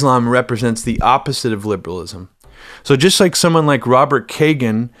 Islam represents the opposite of liberalism. So just like someone like Robert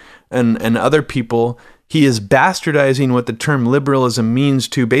Kagan and other people, he is bastardizing what the term liberalism means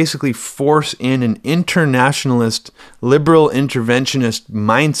to basically force in an internationalist, liberal interventionist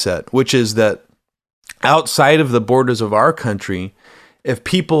mindset, which is that outside of the borders of our country, if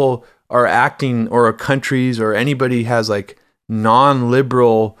people are acting, or countries or anybody has like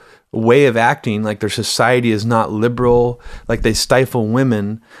non-liberal way of acting, like their society is not liberal, like they stifle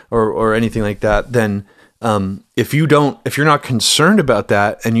women or anything like that, then if you're not concerned about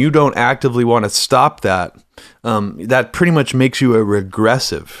that and you don't actively want to stop that, that pretty much makes you a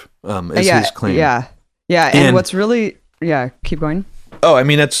regressive, is his claim. Yeah. And what's really, keep going. Oh,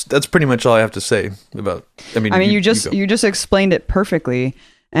 that's pretty much all I have to say about, you just explained it perfectly.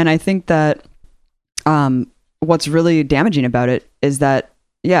 And I think that, what's really damaging about it is that,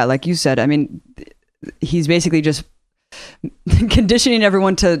 like you said, he's basically just conditioning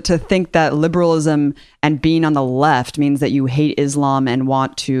everyone to think that liberalism and being on the left means that you hate Islam and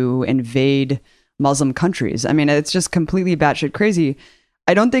want to invade Muslim countries. It's just completely batshit crazy.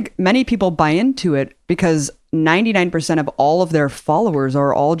 I don't think many people buy into it because 99% of all of their followers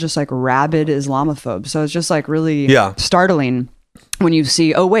are all just like rabid Islamophobes. So it's just like really startling when you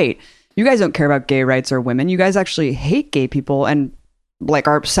see, oh wait, you guys don't care about gay rights or women. You guys actually hate gay people and like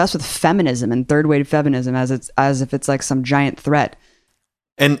are obsessed with feminism and third wave feminism as if it's like some giant threat.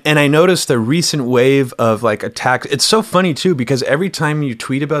 And I noticed the recent wave of like attacks. It's so funny too, because every time you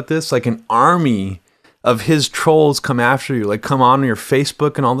tweet about this, like an army of his trolls come after you, like come on your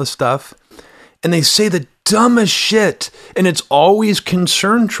Facebook and all this stuff, and they say the dumbest shit, and it's always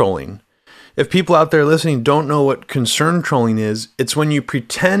concern trolling. If people out there listening don't know what concern trolling is, it's when you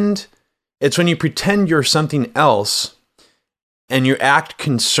pretend you're something else and you act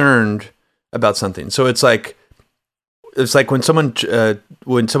concerned about something. So it's like when someone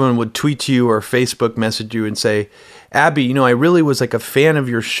would tweet to you or Facebook message you and say, Abby, you know, I really was like a fan of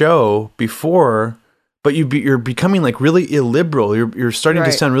your show before, but you're becoming like really illiberal. You're starting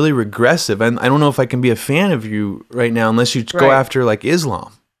to sound really regressive. And I don't know if I can be a fan of you right now unless you go after like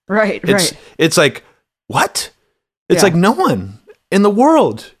Islam. Right. It's like, what? It's like no one in the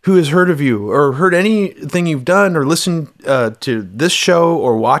world who has heard of you or heard anything you've done or listened to this show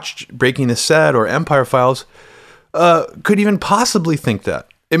or watched Breaking the Set or Empire Files could even possibly think that.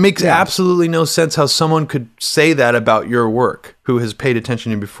 It makes absolutely no sense how someone could say that about your work who has paid attention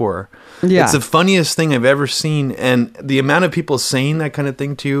to you before. Yeah. It's the funniest thing I've ever seen. And the amount of people saying that kind of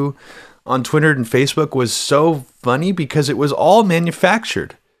thing to you on Twitter and Facebook was so funny because it was all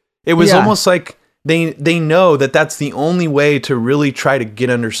manufactured. It was almost like they know that that's the only way to really try to get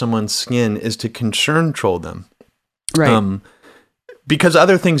under someone's skin is to concern troll them. Right. Because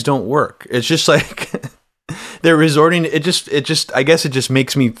other things don't work. It's just like... they're resorting. I guess it just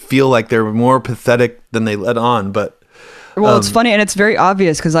makes me feel like they're more pathetic than they let on. But well, it's funny and it's very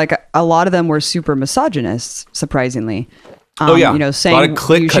obvious because like a lot of them were super misogynists, surprisingly. You know, saying a lot of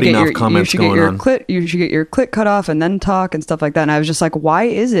clit cutting off comments going on. You should get your clit cut off and then talk and stuff like that. And I was just like, why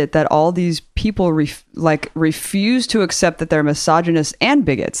is it that all these people refuse to accept that they're misogynists and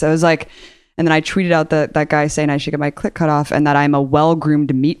bigots? I was like, and then I tweeted out that guy saying I should get my clit cut off and that I'm a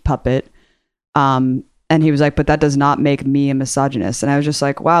well-groomed meat puppet. And he was like, but that does not make me a misogynist. And I was just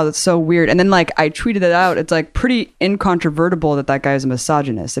like, wow, that's so weird. And then like I tweeted it out. It's like pretty incontrovertible that guy is a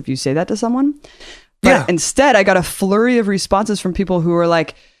misogynist if you say that to someone. But instead, I got a flurry of responses from people who were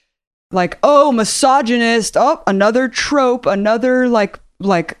like, oh, misogynist. Oh, another trope, another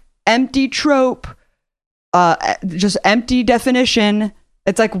like empty trope, just empty definition.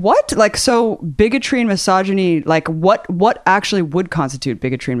 It's like, what? Like, so bigotry and misogyny, like what actually would constitute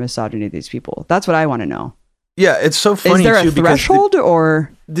bigotry and misogyny to these people? That's what I want to know. Yeah, it's so funny. Is there a threshold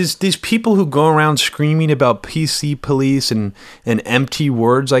or these people who go around screaming about PC police and empty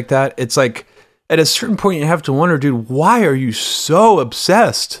words like that? It's like at a certain point you have to wonder, dude, why are you so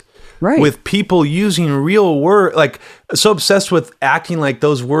obsessed with people using real words? Like so obsessed with acting like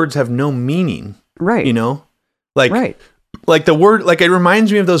those words have no meaning. Right. You know? Like the word, like it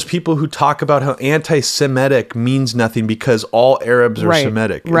reminds me of those people who talk about how anti-Semitic means nothing because all Arabs are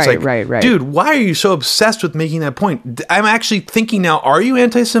Semitic. It's like, dude, why are you so obsessed with making that point? I'm actually thinking now, are you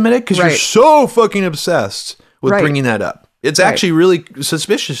anti-Semitic? Because you're so fucking obsessed with bringing that up. It's actually really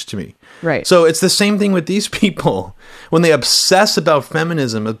suspicious to me. Right. So it's the same thing with these people. When they obsess about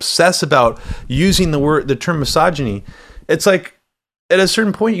feminism, obsess about using the term misogyny, it's like, at a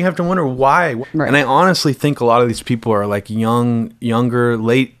certain point, you have to wonder why. Right. And I honestly think a lot of these people are like younger,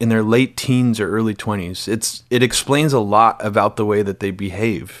 late in their late teens or early 20s. It explains a lot about the way that they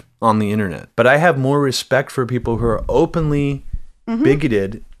behave on the internet. But I have more respect for people who are openly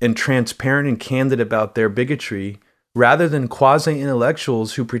bigoted and transparent and candid about their bigotry rather than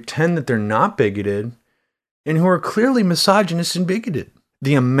quasi-intellectuals who pretend that they're not bigoted and who are clearly misogynist and bigoted.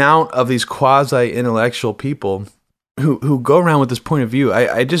 The amount of these quasi-intellectual people who go around with this point of view,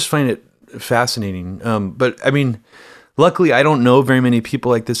 I just find it fascinating. But I mean, luckily I don't know very many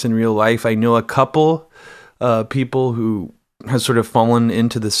people like this in real life. I know a couple people who have sort of fallen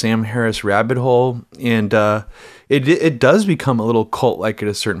into the Sam Harris rabbit hole, and it does become a little cult-like at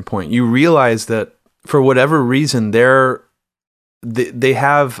a certain point. You realize that for whatever reason, they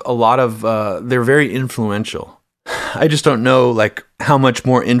have a lot of they're very influential. I just don't know like how much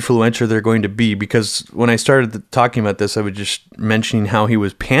more influential they're going to be, because when I started talking about this, I was just mentioning how he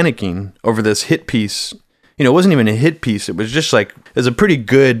was panicking over this hit piece. You know, it wasn't even a hit piece. It was just like, it was a pretty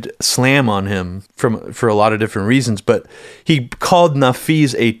good slam on him for a lot of different reasons. But he called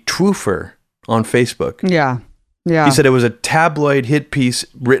Nafees a twoofer on Facebook. Yeah. Yeah. He said it was a tabloid hit piece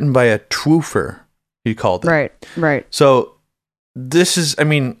written by a twoofer, he called it. Right. So this is, I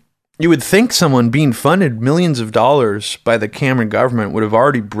mean, you would think someone being funded millions of dollars by the Cameron government would have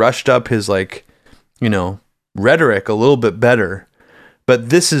already brushed up his, like, you know, rhetoric a little bit better.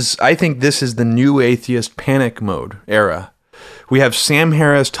 But I think this is the new atheist panic mode era. We have Sam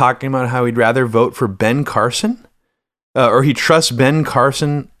Harris talking about how he'd rather vote for Ben Carson, or he trusts Ben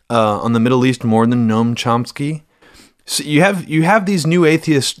Carson on the Middle East more than Noam Chomsky. So you have these new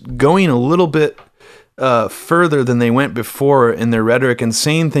atheists going a little bit further than they went before in their rhetoric and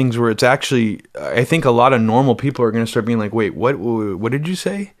saying things where it's actually, I think a lot of normal people are going to start being like, wait, what did you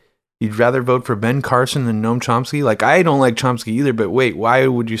say? You'd rather vote for Ben Carson than Noam Chomsky? Like, I don't like Chomsky either, but wait, why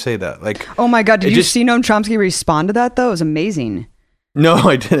would you say that? Like, oh my God, did you see Noam Chomsky respond to that though? It was amazing. No,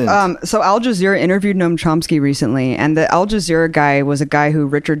 I didn't. So Al Jazeera interviewed Noam Chomsky recently, and the Al Jazeera guy was a guy who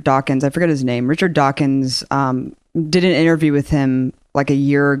Richard Dawkins, I forget his name, Richard Dawkins did an interview with him like a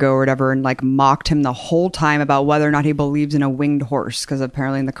year ago or whatever, and like mocked him the whole time about whether or not he believes in a winged horse, because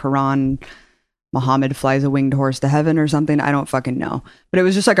apparently in the Quran, Muhammad flies a winged horse to heaven or something. I don't fucking know. But it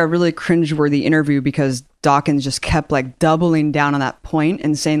was just like a really cringeworthy interview because Dawkins just kept like doubling down on that point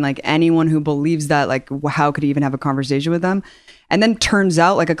and saying like anyone who believes that, like how could he even have a conversation with them? And then turns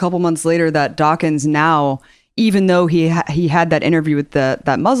out like a couple months later that Dawkins now, even though he had that interview with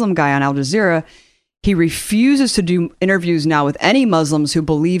that Muslim guy on Al Jazeera, he refuses to do interviews now with any Muslims who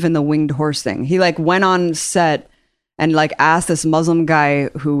believe in the winged horse thing. He like went on set and like asked this Muslim guy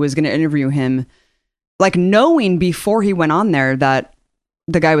who was going to interview him, like knowing before he went on there that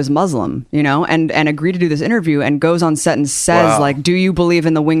the guy was Muslim, you know, and agreed to do this interview, and goes on set and says like, do you believe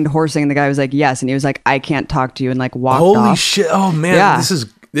in the winged horse thing? And the guy was like, yes. And he was like, I can't talk to you, and like walked off. Holy shit. Oh man. Yeah.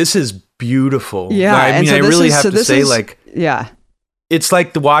 This is beautiful. Yeah. I mean, so I really have to say like, yeah, it's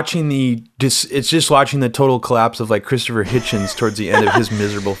like watching the total collapse of like Christopher Hitchens towards the end of his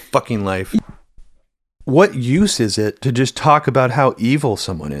miserable fucking life. What use is it to just talk about how evil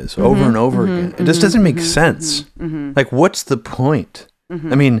someone is over and over again? It just doesn't make sense. Like, what's the point?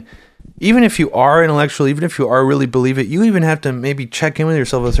 I mean, even if you are intellectual, even if you are really believe it, you even have to maybe check in with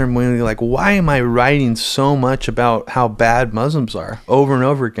yourself at a certain point. Like, why am I writing so much about how bad Muslims are over and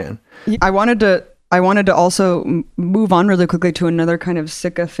over again? I wanted to also move on really quickly to another kind of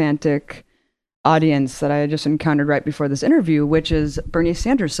sycophantic audience that I just encountered right before this interview, which is Bernie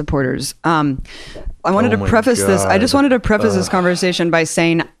Sanders supporters. I wanted to preface this. I just wanted to preface this conversation by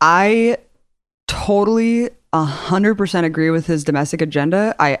saying I totally 100% agree with his domestic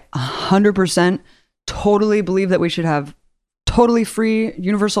agenda. I 100% totally believe that we should have totally free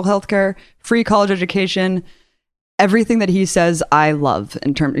universal healthcare, free college education, everything that he says I love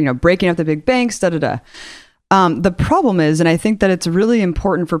in terms, you know, breaking up the big banks, The problem is, and I think that it's really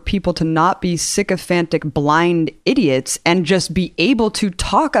important for people to not be sycophantic, blind idiots and just be able to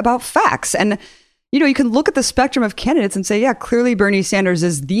talk about facts. And, you know, you can look at the spectrum of candidates and say, yeah, clearly Bernie Sanders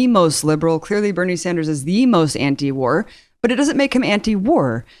is the most liberal. Clearly Bernie Sanders is the most anti-war, but it doesn't make him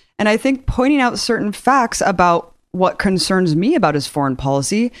anti-war. And I think pointing out certain facts about what concerns me about his foreign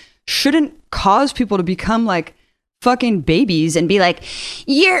policy shouldn't cause people to become like fucking babies and be like,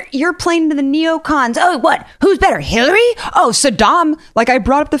 you're playing to the neocons. Oh, what? Who's better? Hillary? Oh, Saddam. Like, I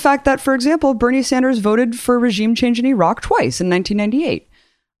brought up the fact that, for example, Bernie Sanders voted for regime change in Iraq twice in 1998.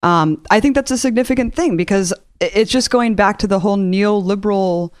 I think that's a significant thing because it's just going back to the whole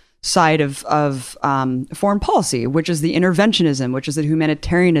neoliberal side of foreign policy, which is the interventionism, which is the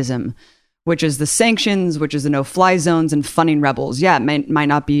humanitarianism, which is the sanctions, which is the no-fly zones and funding rebels. Yeah, it might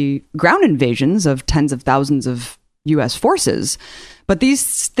not be ground invasions of tens of thousands of U.S. forces, but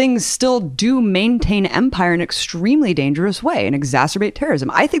these things still do maintain empire in an extremely dangerous way and exacerbate terrorism.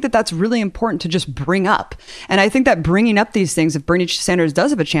 I think that that's really important to just bring up. And I think that bringing up these things, if Bernie Sanders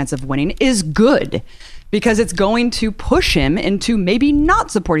does have a chance of winning, is good because it's going to push him into maybe not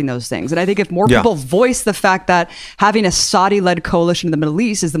supporting those things. And I think if more people voice the fact that having a Saudi-led coalition in the Middle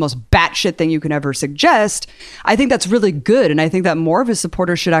East is the most batshit thing you can ever suggest, I think that's really good. And I think that more of his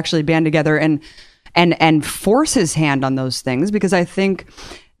supporters should actually band together and force his hand on those things, because I think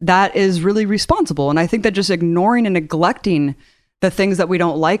that is really responsible. And I think that just ignoring and neglecting the things that we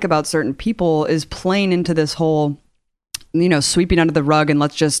don't like about certain people is playing into this whole, you know, sweeping under the rug and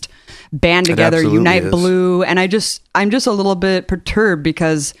let's just band together, unite blue. And I'm just a little bit perturbed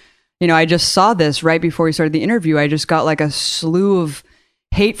because, you know, I just saw this right before we started the interview. I just got like a slew of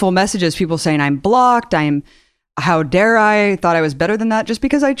hateful messages, people saying I'm blocked, how dare I thought I was better than that, just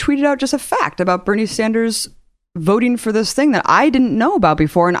because I tweeted out just a fact about Bernie Sanders voting for this thing that I didn't know about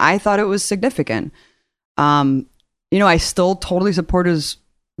before. And I thought it was significant. You know, I still totally support his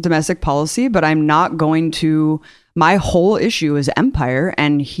domestic policy, but I'm not going to, my whole issue is empire.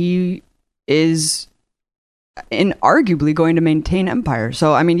 And he is inarguably going to maintain empire.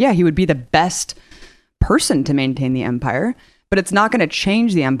 So, I mean, yeah, he would be the best person to maintain the empire, but it's not going to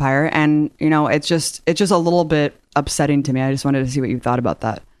change the empire. And, you know, it's just a little bit upsetting to me. I just wanted to see what you thought about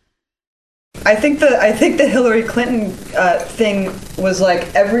that. I think the Hillary Clinton thing was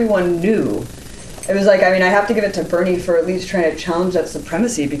like everyone knew. It was like, I mean, I have to give it to Bernie for at least trying to challenge that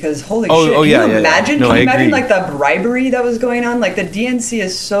supremacy because holy shit. Can you imagine? No, can you imagine like the bribery that was going on? Like the DNC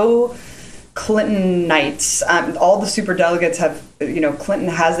is so Clinton Knights. All the super delegates have, Clinton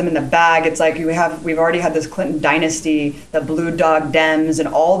has them in the bag. It's like we've already had this Clinton dynasty, the Blue Dog Dems, and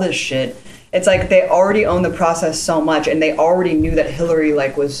all this shit. It's like they already own the process so much, and they already knew that Hillary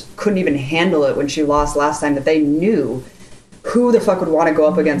couldn't even handle it when she lost last time. That they knew who the fuck would want to go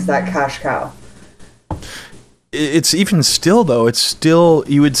up against that cash cow. It's even still though. It's still,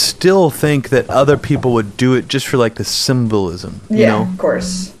 you would still think that other people would do it just for like the symbolism. You know? Of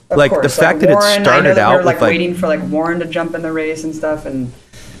course. The fact that Warren, it started out with like waiting for like Warren to jump in the race and stuff, and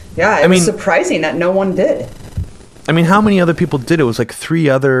it was surprising that no one did. I mean, how many other people did? It was like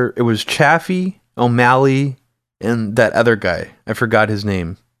it was Chaffee, O'Malley, and that other guy. I forgot his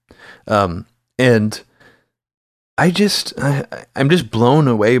name. And I'm just blown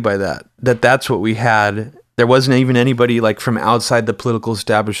away by that's what we had. There wasn't even anybody like from outside the political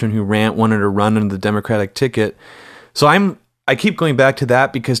establishment who wanted to run under the Democratic ticket. So I keep going back to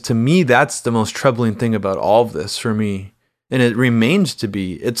that because to me, that's the most troubling thing about all of this for me. And it remains to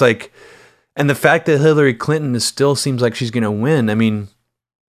be. It's like, and the fact that Hillary Clinton still seems like she's going to win. I mean,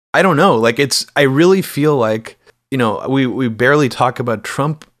 I don't know. Like I really feel like, we barely talk about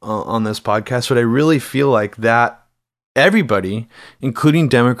Trump on this podcast, but I really feel like that everybody, including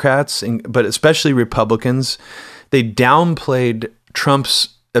Democrats, but especially Republicans, they downplayed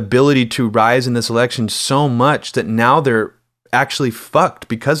Trump's ability to rise in this election so much that now they're actually fucked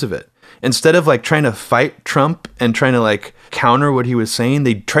because of it. Instead of like trying to fight Trump and trying to like counter what he was saying,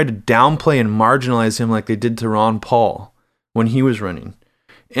 they tried to downplay and marginalize him like they did to Ron Paul when he was running.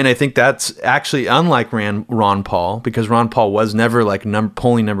 And I think that's actually unlike Ron Paul, because Ron Paul was never like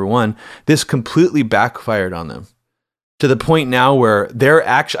polling number one. This completely backfired on them to the point now where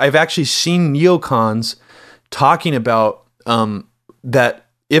I've actually seen neocons talking about that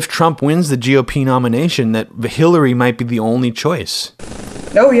if Trump wins the GOP nomination, that Hillary might be the only choice.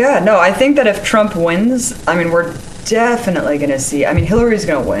 Oh, yeah. No, I think that if Trump wins, I mean, we're definitely going to see. I mean, Hillary's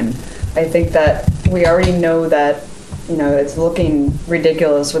going to win. I think that we already know that, it's looking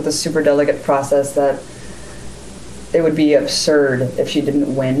ridiculous with the superdelegate process, that it would be absurd if she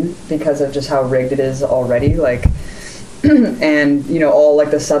didn't win because of just how rigged it is already. Like, and, all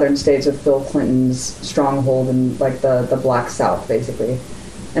like the southern states with Bill Clinton's stronghold and like the Black South, basically.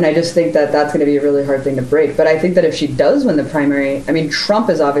 And I just think that that's going to be a really hard thing to break. But I think that if she does win the primary, I mean, Trump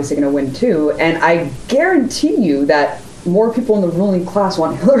is obviously going to win too. And I guarantee you that more people in the ruling class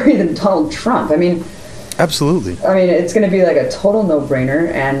want Hillary than Donald Trump. I mean, absolutely. I mean, it's going to be like a total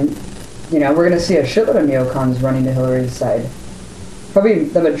no-brainer. And, we're going to see a shitload of neocons running to Hillary's side. Probably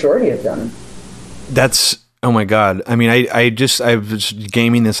the majority of them. That's, oh my God. I mean, I was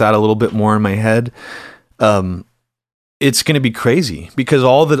gaming this out a little bit more in my head. It's going to be crazy because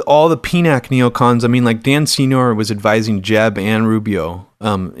all the PNAC neocons, I mean, like Dan Senor was advising Jeb and Rubio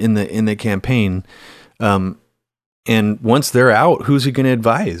in the campaign. And once they're out, who's he going to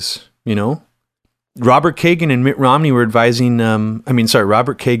advise? Robert Kagan and Mitt Romney were advising,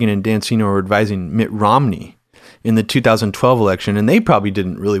 Robert Kagan and Dan Senor were advising Mitt Romney in the 2012 election, and they probably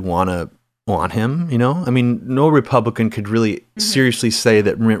didn't really want him, I mean, no Republican could really seriously say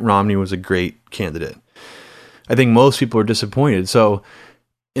that Mitt Romney was a great candidate. I think most people are disappointed. So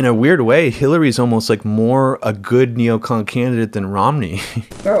in a weird way, Hillary's almost like more a good neocon candidate than Romney.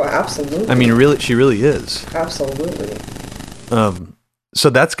 Oh, absolutely. I mean, really, she really is. Absolutely. So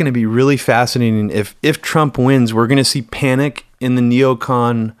that's going to be really fascinating. If Trump wins, we're going to see panic in the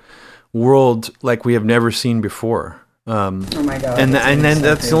neocon world like we have never seen before. Oh my God. And then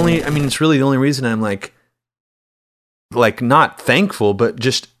that's the only, I mean, it's really the only reason I'm like not thankful, but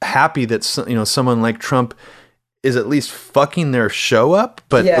just happy that, someone like Trump is at least fucking their show up,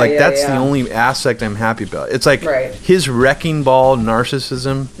 but that's the only aspect I'm happy about. It's like his wrecking ball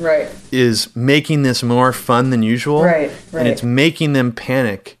narcissism is making this more fun than usual, and it's making them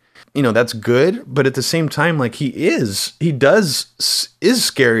panic. That's good, but at the same time, like he is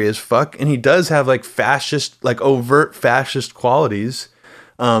scary as fuck, and he does have like fascist, like overt fascist qualities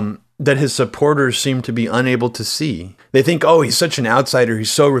that his supporters seem to be unable to see. They think, oh, he's such an outsider,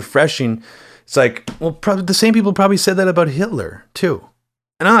 he's so refreshing. It's like, well, probably the same people probably said that about Hitler too.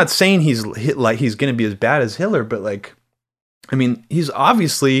 And I'm not saying he's going to be as bad as Hitler, but like, I mean, he's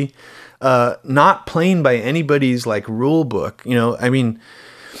obviously not playing by anybody's like rule book, I mean,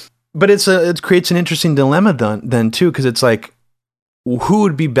 but it creates an interesting dilemma then too, because it's like, who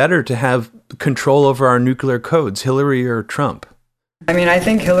would be better to have control over our nuclear codes, Hillary or Trump? I mean, I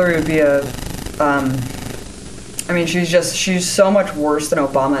think Hillary would be she's so much worse than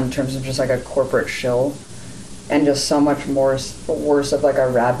Obama in terms of just like a corporate shill, and just so much more worse of like a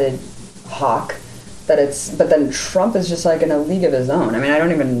rabid hawk but then Trump is just like in a league of his own. I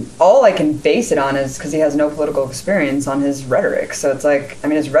mean, all I can base it on is because he has no political experience on his rhetoric. So it's like, I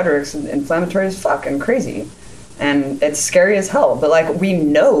mean, his rhetoric's inflammatory as fuck and crazy. And it's scary as hell. But like, we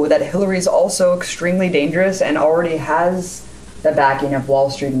know that Hillary's also extremely dangerous and already has the backing of Wall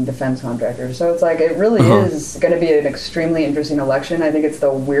Street and defense contractors. So it's like, it really is going to be an extremely interesting election. I think it's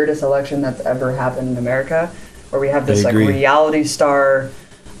the weirdest election that's ever happened in America, where we have this like reality star,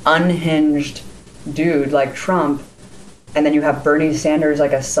 unhinged dude like Trump, and then you have Bernie Sanders,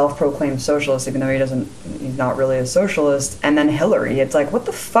 like a self-proclaimed socialist, even though he's not really a socialist, and then Hillary. It's like, what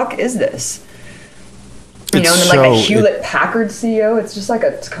the fuck is this? You know, and then like a Hewlett-Packard CEO, it's just like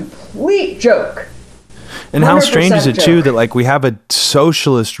a complete joke. And how strange is it too that like we have a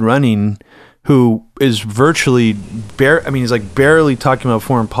socialist running who is virtually he's like barely talking about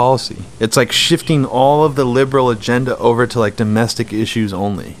foreign policy. It's like shifting all of the liberal agenda over to like domestic issues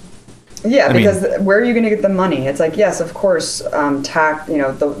only. Yeah, because where are you going to get the money? It's like, yes, of course, tax, you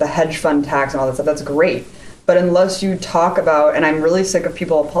know, the hedge fund tax and all that stuff, that's great. But unless you talk about, and I'm really sick of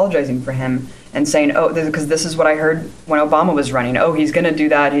people apologizing for him and saying, oh, because this is what I heard when Obama was running. Oh, he's going to do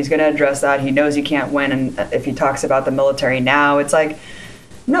that. He's going to address that. He knows he can't win. And if he talks about the military now, it's like,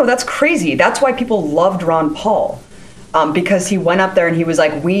 no, that's crazy. That's why people loved Ron Paul. Because he went up there and he was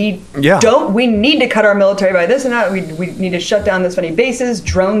like, we need to cut our military by this and that. We need to shut down this many bases.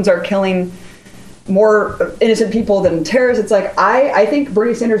 Drones are killing more innocent people than terrorists. It's like, I think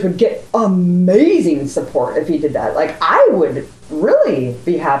Bernie Sanders would get amazing support if he did that. Like, I would really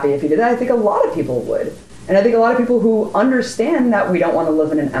be happy if he did that. I think a lot of people would. And I think a lot of people who understand that we don't want to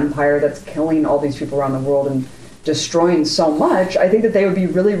live in an empire that's killing all these people around the world and destroying so much, I think that they would be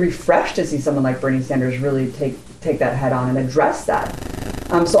really refreshed to see someone like Bernie Sanders really take that head on and address that.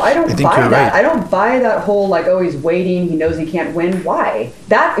 So I don't buy that. Right. I don't buy that whole like, oh, he's waiting, he knows he can't win. Why?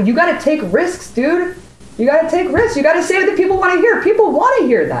 That you got to take risks, dude. You got to take risks. You got to say what the people want to hear. People want to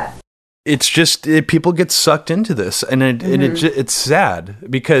hear that. It's just people get sucked into this, and it's sad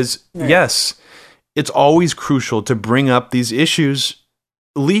because yes, it's always crucial to bring up these issues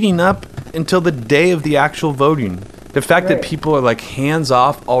leading up until the day of the actual voting. The fact that people are like hands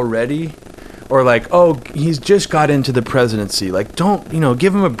off already, or like, oh, he's just got into the presidency. Like, don't,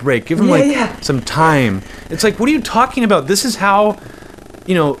 give him a break. Give him some time. It's like, what are you talking about? This is how,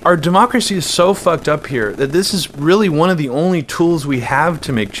 our democracy is so fucked up here that this is really one of the only tools we have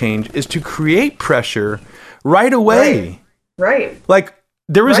to make change is to create pressure right away. Right. Like,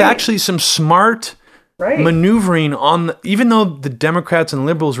 there was actually some smart maneuvering on, even though the Democrats and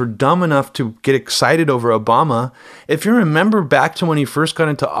liberals were dumb enough to get excited over Obama. If you remember back to when he first got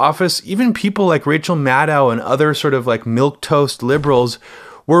into office, even people like Rachel Maddow and other sort of like milquetoast liberals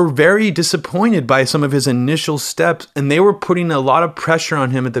were very disappointed by some of his initial steps, and they were putting a lot of pressure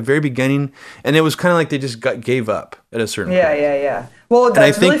on him at the very beginning, and it was kind of like they just gave up at a certain point. Yeah. Well,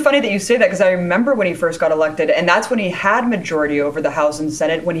 that's really funny that you say that, because I remember when he first got elected, and that's when he had majority over the House and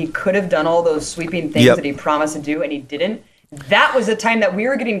Senate, when he could have done all those sweeping things that he promised to do, and he didn't. That was the time that we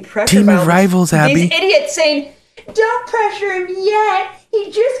were getting pressure Team of rivals, Abby. These idiots saying, don't pressure him yet. He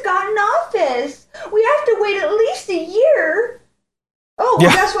just got in office. We have to wait at least a year. Oh,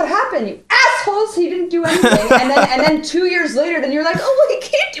 well, guess what happened, you assholes? He didn't do anything. And then 2 years later, then you're like, oh, well, he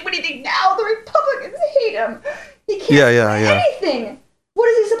can't do anything now. The Republicans hate him. He can't do anything. What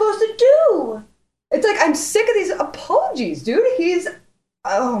is he supposed to do? It's like, I'm sick of these apologies, dude.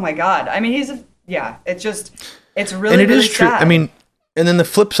 Oh my God. I mean, it's really, and it really is true. sad. I mean, and then the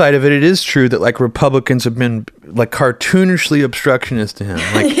flip side of it is true that like Republicans have been like cartoonishly obstructionist to him.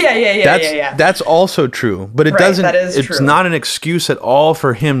 Like, That's also true, but it doesn't. It's true. Not an excuse at all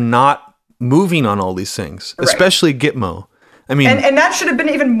for him not moving on all these things, especially Gitmo. I mean, and that should have been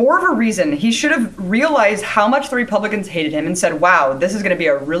even more of a reason. He should have realized how much the Republicans hated him and said, "Wow, this is going to be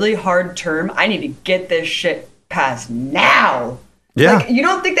a really hard term. I need to get this shit passed now." Yeah. Like, you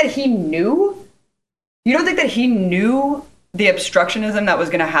don't think that he knew? You don't think that he knew the obstructionism that was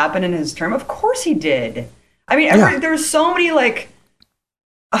going to happen in his term? Of course he did. I mean, there's so many like,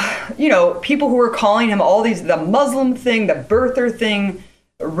 people who were calling him all these, the Muslim thing, the birther thing,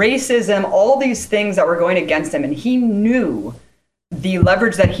 racism, all these things that were going against him. And he knew the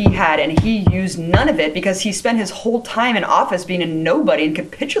leverage that he had, and he used none of it because he spent his whole time in office being a nobody and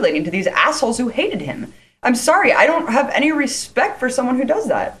capitulating to these assholes who hated him. I'm sorry, I don't have any respect for someone who does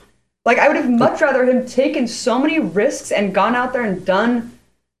that. Like, I would have much rather him taken so many risks and gone out there and done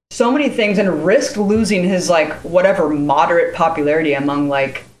so many things and risked losing his, like, whatever moderate popularity among,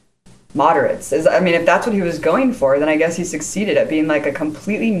 like, moderates. If that's what he was going for, then I guess he succeeded at being, like, a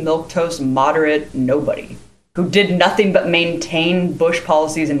completely milquetoast moderate nobody. who did nothing but maintain Bush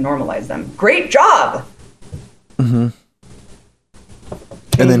policies and normalize them. Great job. Mm-hmm.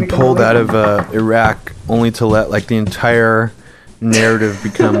 And then pulled out of Iraq, only to let like the entire narrative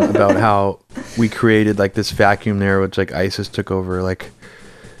become about how we created like this vacuum there, which like ISIS took over. Like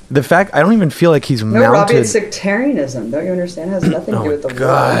the fact, I don't even feel like he's mounted. Robbie, it's sectarianism. Don't you understand? It has nothing to do with the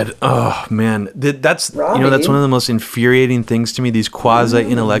God. war. Oh man, that's Robbie. You know, that's one of the most infuriating things to me. These quasi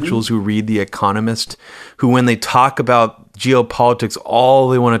intellectuals who read The Economist, who when they talk about geopolitics, all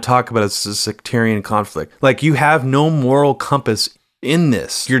they want to talk about is the sectarian conflict. Like you have no moral compass in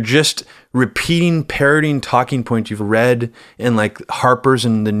this. You're just repeating, parroting talking points you've read in like Harper's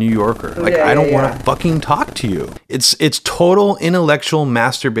and the New Yorker. Like I don't want to fucking talk to you. It's total intellectual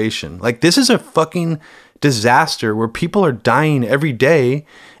masturbation. Like this is a fucking disaster where people are dying every day,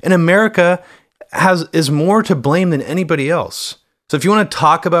 and America is more to blame than anybody else. So if you want to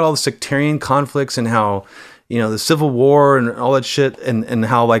talk about all the sectarian conflicts and how, you know, the Civil War and all that shit, and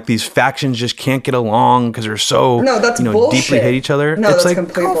how like these factions just can't get along because they're so deeply hate each other. No, it's that's like,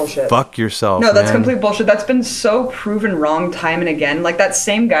 complete bullshit. Fuck yourself. No, that's complete bullshit. That's been so proven wrong time and again. Like that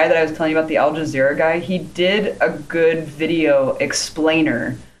same guy that I was telling you about, the Al Jazeera guy, he did a good video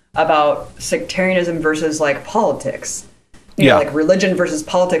explainer about sectarianism versus like politics. You know, like religion versus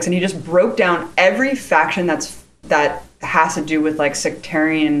politics, and he just broke down every faction that has to do with like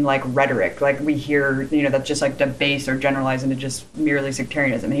sectarian like rhetoric, like we hear, you know, that's just like debased or generalized into just merely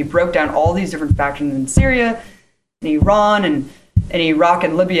sectarianism. And he broke down all these different factions in Syria and Iran and Iraq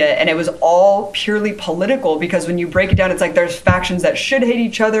and Libya, and it was all purely political, because when you break it down, it's like there's factions that should hate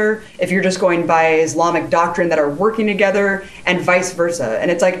each other if you're just going by Islamic doctrine that are working together, and vice versa.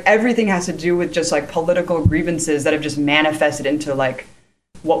 And it's like everything has to do with just like political grievances that have just manifested into like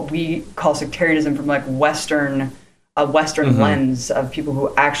what we call sectarianism from like a Western lens of people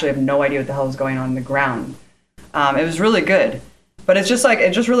who actually have no idea what the hell is going on the ground. It was really good. But it's just like,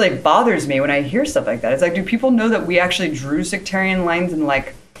 it just really bothers me when I hear stuff like that. It's like, do people know that we actually drew sectarian lines and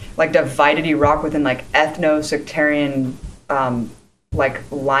like divided Iraq within like ethno-sectarian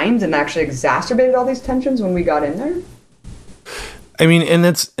like lines, and actually exacerbated all these tensions when we got in there? I mean, and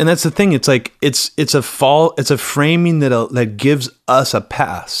that's the thing. It's like it's a framing that gives us a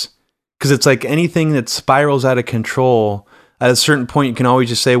pass, because it's like anything that spirals out of control. At a certain point, you can always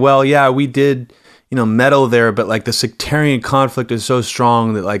just say, "Well, yeah, we did, you know, meddle there, but like the sectarian conflict is so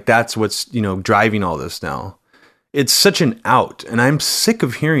strong that like that's what's, you know, driving all this now." It's such an out, and I'm sick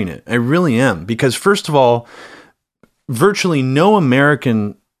of hearing it. I really am, because first of all, virtually no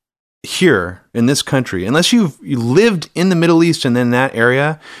American here in this country, unless you lived in the Middle East and in that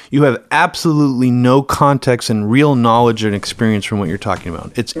area, you have absolutely no context and real knowledge and experience from what you're talking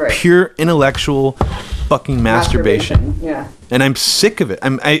about. It's pure intellectual fucking masturbation. Yeah. And I'm sick of it.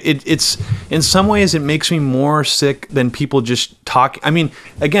 It's in some ways it makes me more sick than people just talk. I mean,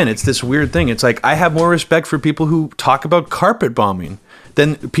 again, it's this weird thing. It's like I have more respect for people who talk about carpet bombing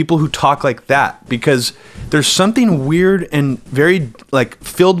than people who talk like that, because there's something weird and very like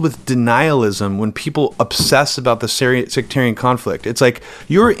filled with denialism when people obsess about the sectarian conflict. It's like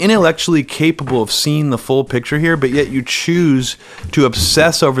you're intellectually capable of seeing the full picture here, but yet you choose to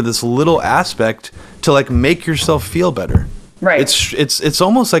obsess over this little aspect to like make yourself feel better. Right. It's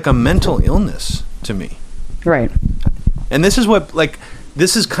almost like a mental illness to me. Right. And this is what like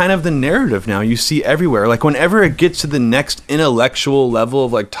this is kind of the narrative now you see everywhere. Like whenever it gets to the next intellectual level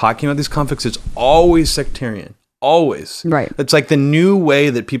of like talking about these conflicts, it's always sectarian. Always. Right. It's like the new way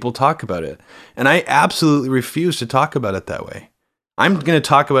that people talk about it. And I absolutely refuse to talk about it that way. I'm going to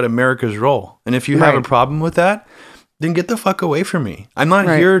talk about America's role. And if you have a problem with that, then get the fuck away from me. I'm not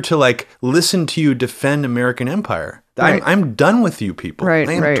here to like listen to you defend American empire. I'm done with you people. I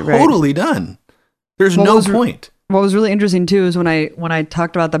am totally done. There's no point. What was really interesting too is when I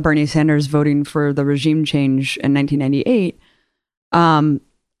talked about the Bernie Sanders voting for the regime change in 1998,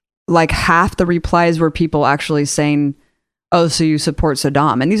 like half the replies were people actually saying, "Oh, so you support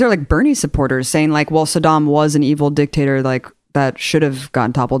Saddam?" And these are like Bernie supporters saying like, "Well, Saddam was an evil dictator, like that should have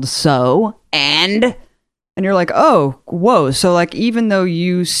gotten toppled." And you're like, "Oh, whoa!" So like, even though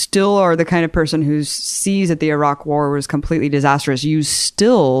you still are the kind of person who sees that the Iraq War was completely disastrous, you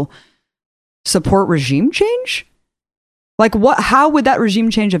still support regime change? Like how would that regime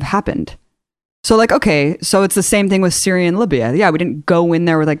change have happened? So like, okay, so it's the same thing with Syria and Libya. Yeah, we didn't go in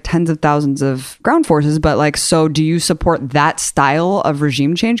there with like tens of thousands of ground forces, but like, so do you support that style of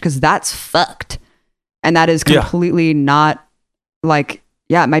regime change? Because that's fucked. And that is completely not like,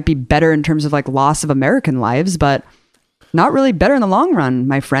 it might be better in terms of like loss of American lives, but not really better in the long run,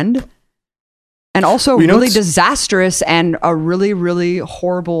 my friend. And also Well, really disastrous and a really, really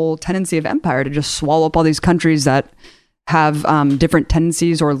horrible tendency of empire to just swallow up all these countries that have different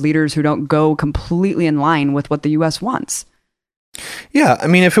tendencies or leaders who don't go completely in line with what the U.S. wants. Yeah, I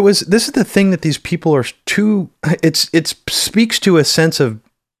mean, this is the thing that these people are it speaks to a sense of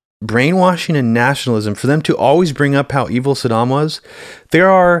brainwashing and nationalism for them to always bring up how evil Saddam was. There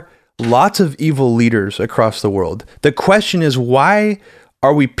are lots of evil leaders across the world. The question is, why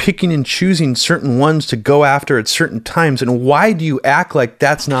are we picking and choosing certain ones to go after at certain times? And why do you act like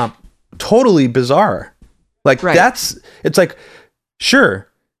that's not totally bizarre? Like it's like, sure,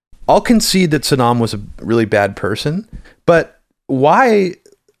 I'll concede that Saddam was a really bad person, but why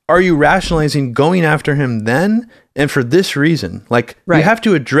are you rationalizing going after him then and for this reason? Like you have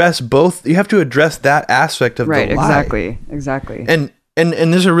to address both. You have to address that aspect of the lie. Exactly. And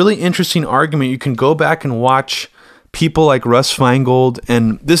there's a really interesting argument. You can go back and watch people like Russ Feingold,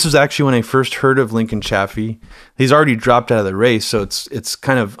 and this is actually when I first heard of Lincoln Chafee. He's already dropped out of the race, so it's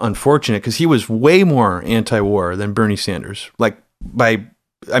kind of unfortunate because he was way more anti-war than Bernie Sanders, like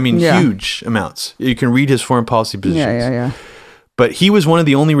huge amounts. You can read his foreign policy positions. Yeah. But he was one of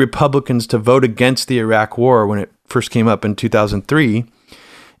the only Republicans to vote against the Iraq War when it first came up in 2003.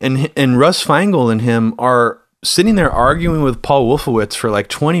 And Russ Feingold and him are sitting there arguing with Paul Wolfowitz for like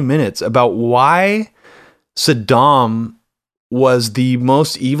 20 minutes about why Saddam was the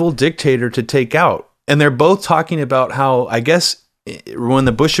most evil dictator to take out. And they're both talking about how, I guess, when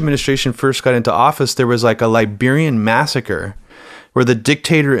the Bush administration first got into office, there was like a Liberian massacre where the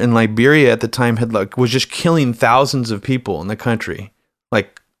dictator in Liberia at the time was just killing thousands of people in the country,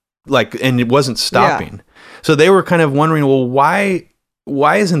 and it wasn't stopping. Yeah. So they were kind of wondering, well, why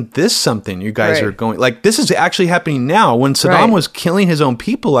isn't this something you guys are going, like, this is actually happening now when Saddam was killing his own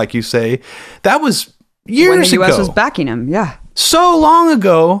people, like you say, that was years ago. When the U.S. was backing him, yeah. So long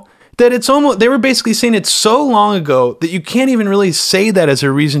ago that it's almost, they were basically saying it's so long ago that you can't even really say that as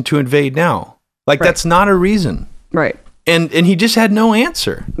a reason to invade now. Like, that's not a reason. Right. And he just had no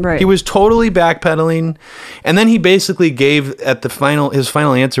answer. Right. He was totally backpedaling. And then he basically gave his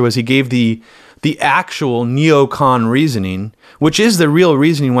final answer was he gave the actual neocon reasoning, which is the real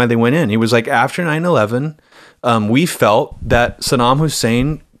reasoning why they went in. He was like, after 9/11, we felt that Saddam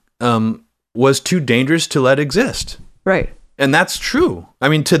Hussein was too dangerous to let exist. Right. And that's true. I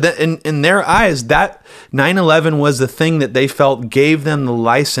mean, in their eyes, that 9/11 was the thing that they felt gave them the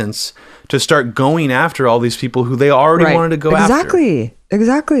license to start going after all these people who they already wanted to go after.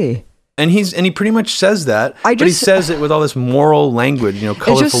 Exactly. And he pretty much says that, but he says it with all this moral language, colorful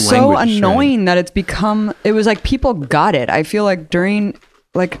language. It's just so annoying that it was like people got it. I feel like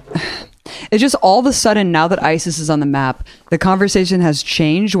it's just all of a sudden now that ISIS is on the map, the conversation has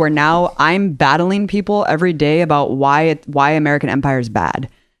changed where now I'm battling people every day about why American empire is bad.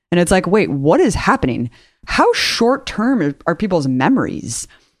 And it's like, wait, what is happening? How short term are people's memories?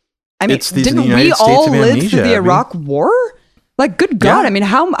 I mean, didn't we all live through the Iraq War? Like, good God. Yeah. I mean,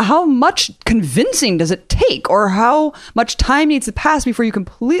 how much convincing does it take, or how much time needs to pass before you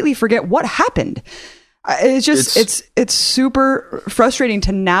completely forget what happened? It's just, it's super frustrating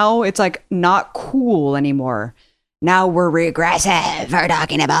to now. It's like not cool anymore. Now we're regressive. We're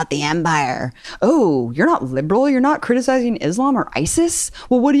talking about the empire. Oh, you're not liberal. You're not criticizing Islam or ISIS.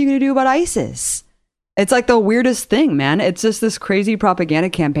 Well, what are you going to do about ISIS? It's like the weirdest thing, man. It's just this crazy propaganda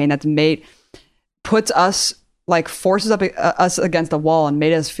campaign that's puts us, like, forces up us against the wall and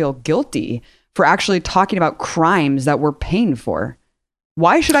made us feel guilty for actually talking about crimes that we're paying for.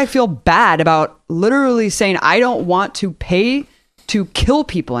 Why should I feel bad about literally saying I don't want to pay to kill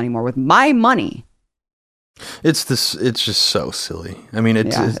people anymore with my money? It's just so silly. I mean,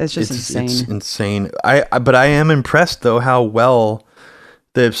 it's just insane. It's insane. But I am impressed though how well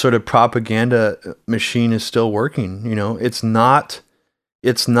the sort of propaganda machine is still working. It's not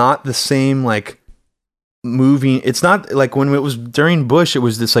the same, like, moving. It's not like when it was during Bush, it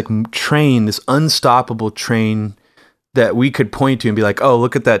was this like train, this unstoppable train that we could point to and be like, oh,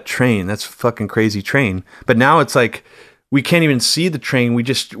 look at that train. That's a fucking crazy train. But now it's like, we can't even see the train. We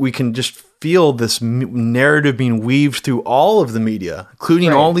can just feel this narrative being weaved through all of the media,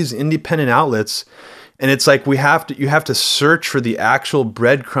 including all these independent outlets. And it's like, you have to search for the actual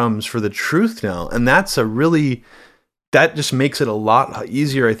breadcrumbs for the truth now. And that just makes it a lot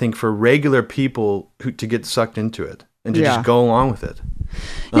easier, I think, for regular people to get sucked into it and to just go along with it.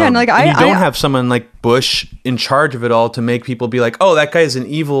 Yeah, and you don't have someone like Bush in charge of it all to make people be like, oh, that guy's an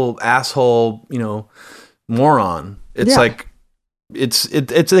evil asshole, moron. It's like,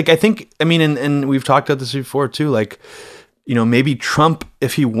 it's like, I think, I mean, and we've talked about this before too, like, maybe Trump,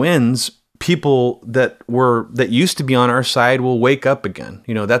 if he wins, people that used to be on our side will wake up again.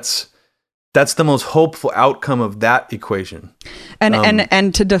 that's the most hopeful outcome of that equation.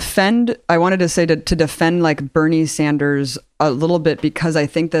 And to defend, I wanted to say to defend like Bernie Sanders a little bit, because I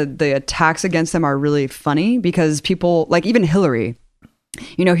think that the attacks against them are really funny, because people like even Hillary,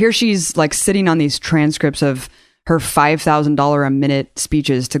 you know, here she's like sitting on these transcripts of her $5,000 a minute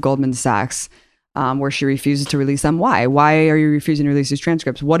speeches to Goldman Sachs, where she refuses to release them. Why? Why are you refusing to release these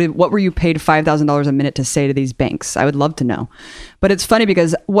transcripts? What were you paid $5,000 a minute to say to these banks? I would love to know. But it's funny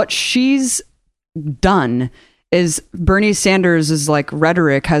because what she's done is Bernie Sanders' like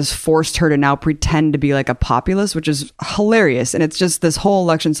rhetoric has forced her to now pretend to be like a populist, which is hilarious. And it's just this whole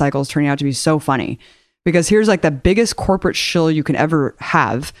election cycle is turning out to be so funny, because here's like the biggest corporate shill you can ever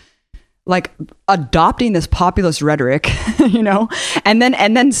have, like adopting this populist rhetoric, you know, and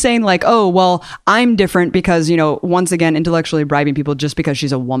then saying like, oh, well, I'm different because, you know, once again, intellectually bribing people just because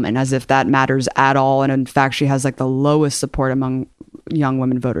she's a woman, as if that matters at all. And in fact, she has like the lowest support among young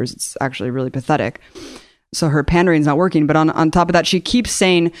women voters. It's actually really pathetic. So her pandering is not working. But on top of that, she keeps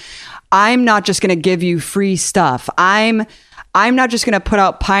saying, I'm not just going to give you free stuff. I'm not just going to put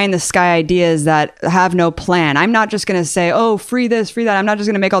out pie in the sky ideas that have no plan. I'm not just going to say, oh, free this, free that. I'm not just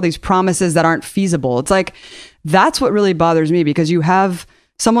going to make all these promises that aren't feasible. It's like, that's what really bothers me, because you have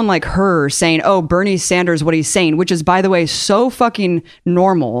someone like her saying, oh, Bernie Sanders, what he's saying, which is, by the way, so fucking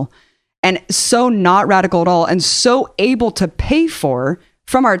normal and so not radical at all and so able to pay for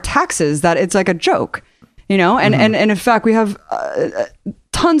from our taxes that it's like a joke, you know? And, and in fact, we have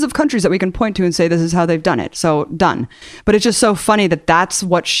tons of countries that we can point to and say this is how they've done it. So done. But it's just so funny that that's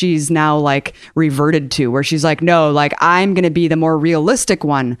what she's now like reverted to, where she's like, no, like I'm going to be the more realistic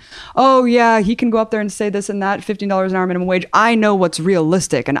one. Oh yeah, he can go up there and say this and that, $15 an hour minimum wage. I know what's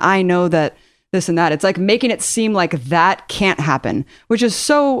realistic and I know that this and that. It's like making it seem like that can't happen, which is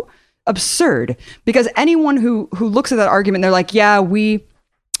so absurd, because anyone who looks at that argument, they're like, yeah,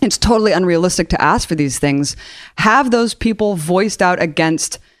 it's totally unrealistic to ask for these things. Have those people voiced out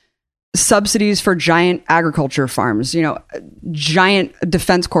against subsidies for giant agriculture farms, you know, giant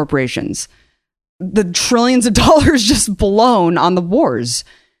defense corporations, the trillions of dollars just blown on the wars.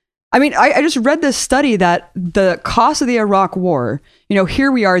 I mean, I just read this study that the cost of the Iraq war, you know,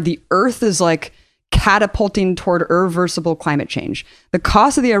 here we are, the earth is like catapulting toward irreversible climate change. The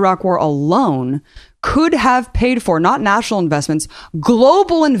cost of the Iraq war alone could have paid for, not national investments,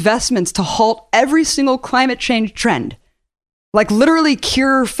 global investments to halt every single climate change trend. Like literally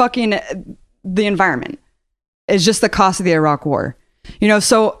cure fucking the environment. It's just the cost of the Iraq war. You know,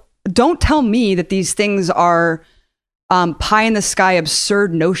 so don't tell me that these things are pie in the sky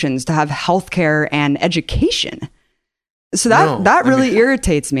absurd notions to have healthcare and education. So that really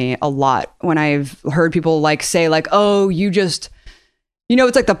irritates me a lot when I've heard people like say like, oh, you just, you know,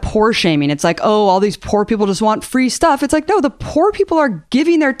 it's like the poor shaming. It's like, oh, all these poor people just want free stuff. It's like, no, the poor people are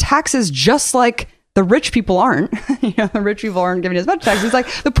giving their taxes just like the rich people aren't. You know, the rich people aren't giving as much taxes. It's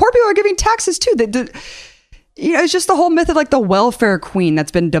like the poor people are giving taxes too. You know, it's just the whole myth of like the welfare queen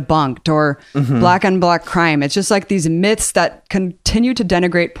that's been debunked, or black on black crime. It's just like these myths that continue to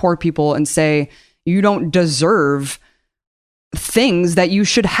denigrate poor people and say you don't deserve things that you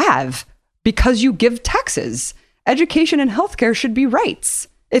should have because you give taxes. Education and healthcare should be rights,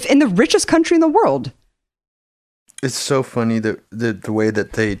 if in the richest country in the world. It's so funny that the way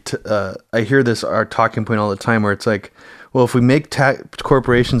that they I hear this our talking point all the time, where it's like, well, if we make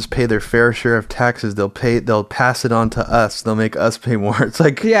corporations pay their fair share of taxes, they'll pass it on to us. They'll make us pay more. It's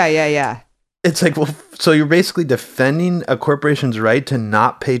like, yeah. It's like, well, so you're basically defending a corporation's right to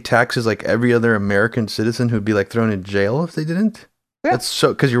not pay taxes like every other American citizen who'd be like thrown in jail if they didn't. Yeah. That's so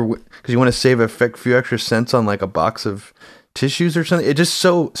because you want to save a few extra cents on like a box of tissues or something. It's just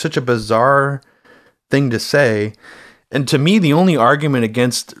such a bizarre thing to say. And to me, the only argument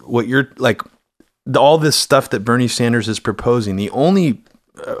against what you're like, all this stuff that Bernie Sanders is proposing, the only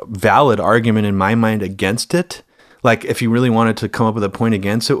valid argument in my mind against it, like if you really wanted to come up with a point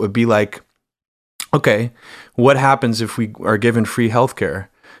against it, would be like, okay, what happens if we are given free healthcare?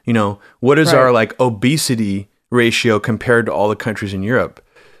 You know, what is our like obesity ratio compared to all the countries in Europe?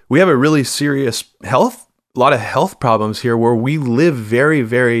 We have a really serious a lot of health problems here where we live very,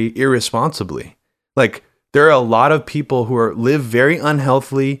 very irresponsibly. Like there are a lot of people who live very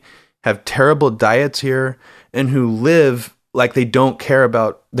unhealthily, have terrible diets here, and who live like they don't care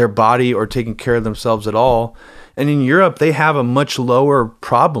about their body or taking care of themselves at all. And in Europe, they have a much lower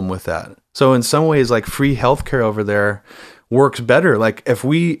problem with that. So in some ways, like free healthcare over there works better. Like if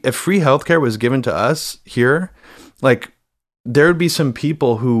free healthcare was given to us here, like there would be some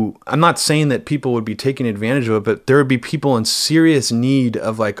people who, I'm not saying that people would be taking advantage of it, but there would be people in serious need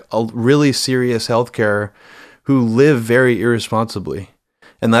of like a really serious healthcare who live very irresponsibly.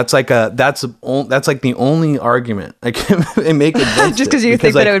 And that's like the only argument I can make against just because you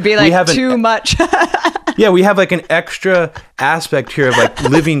think like, that it would be like too much. Yeah, we have like an extra aspect here of like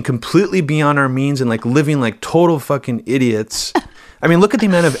living completely beyond our means and like living like total fucking idiots. I mean, look at the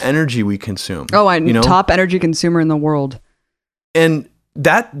amount of energy we consume. Oh, I'm top energy consumer in the world. And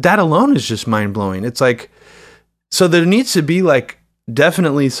that alone is just mind blowing. It's like, so there needs to be like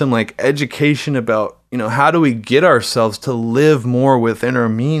definitely some like education about, how do we get ourselves to live more within our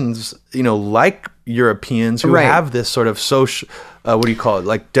means, like Europeans who have this sort of social, what do you call it?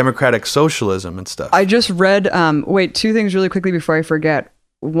 Like democratic socialism and stuff. I just read, two things really quickly before I forget.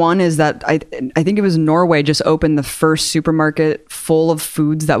 One is that I think it was Norway just opened the first supermarket full of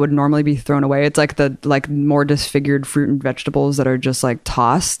foods that would normally be thrown away. It's like the more disfigured fruit and vegetables that are just like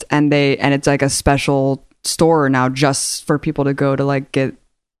tossed, and it's like a special store now just for people to go to like get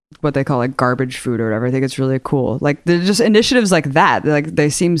what they call like garbage food or whatever. I think it's really cool. Like there's just initiatives like that. Like they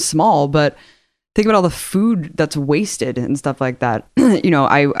seem small, but think about all the food that's wasted and stuff like that.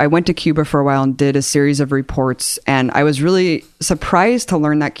 I went to Cuba for a while and did a series of reports, and I was really surprised to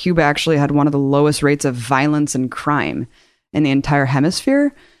learn that Cuba actually had one of the lowest rates of violence and crime in the entire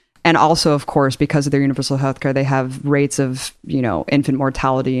hemisphere. And also, of course, because of their universal healthcare, they have rates of, infant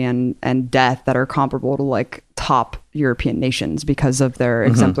mortality and death that are comparable to like top European nations because of their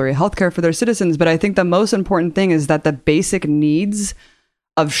exemplary healthcare for their citizens. But I think the most important thing is that the basic needs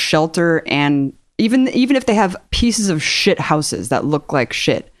of shelter, and even if they have pieces of shit houses that look like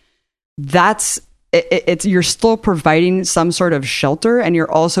shit, it's you're still providing some sort of shelter, and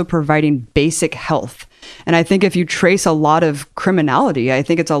you're also providing basic health. And I think if you trace a lot of criminality, I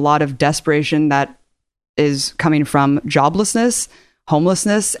think it's a lot of desperation that is coming from joblessness,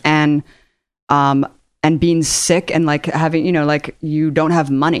 homelessness, and being sick, and like having, like you don't have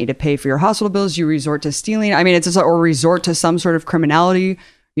money to pay for your hospital bills, you resort to stealing. I mean, it's just, or resort to some sort of criminality.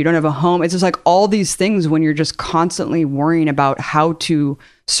 You don't have a home. It's just like all these things when you're just constantly worrying about how to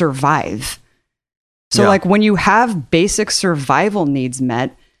survive. So like when you have basic survival needs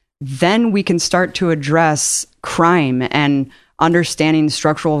met, then we can start to address crime and understanding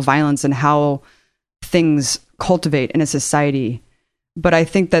structural violence and how things cultivate in a society. But I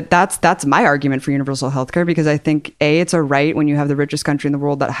think that's my argument for universal healthcare, because I think it's a right when you have the richest country in the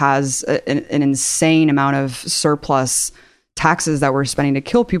world that has an insane amount of surplus taxes that we're spending to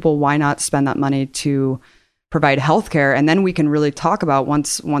kill people. Why not spend that money to provide healthcare? And then we can really talk about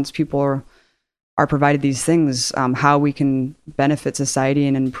once people are provided these things, how we can benefit society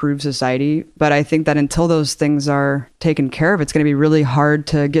and improve society. But I think that until those things are taken care of, it's going to be really hard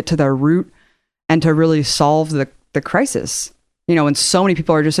to get to the root and to really solve the crisis. When so many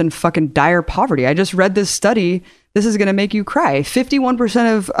people are just in fucking dire poverty. I just read this study. This is going to make you cry.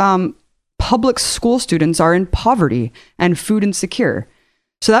 51% of public school students are in poverty and food insecure.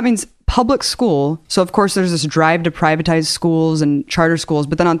 So that means public school. So of course there's this drive to privatize schools and charter schools.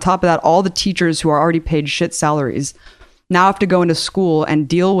 But then on top of that, all the teachers who are already paid shit salaries now have to go into school and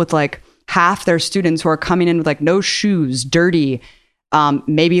deal with like half their students who are coming in with like no shoes, dirty,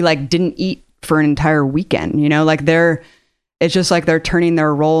 maybe like didn't eat for an entire weekend. It's just like they're turning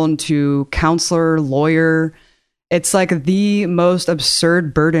their role into counselor, lawyer. It's like the most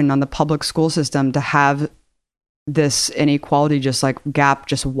absurd burden on the public school system to have this inequality, just like gap,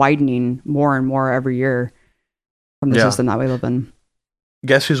 just widening more and more every year from the system that we live in.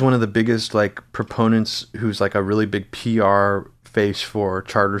 Guess who's one of the biggest like proponents, who's like a really big PR face for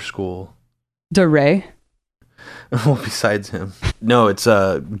charter school? DeRay. Well, besides him. No, it's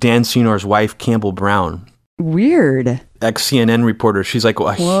Dan Senor's wife, Campbell Brown. Weird. Ex-CNN reporter. She's like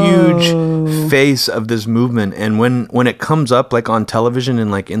a huge face of this movement. And when it comes up like on television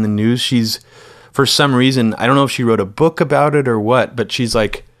and like in the news, she's, for some reason, I don't know if she wrote a book about it or what, but she's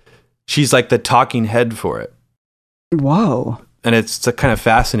like the talking head for it. Whoa. And it's kind of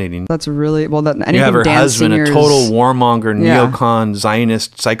fascinating. That's really, well, that you have her husband, a total warmonger, neocon,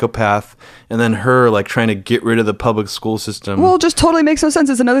 Zionist psychopath, and then her like trying to get rid of the public school system. Well, just totally makes no sense.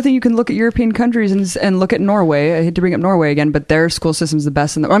 It's another thing. You can look at European countries and look at Norway. I hate to bring up Norway again, but their school system's the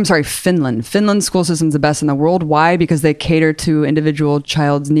best in the, I'm sorry, Finland. Finland's school system's the best in the world. Why? Because they cater to individual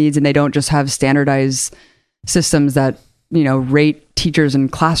child's needs, and they don't just have standardized systems that, rate teachers in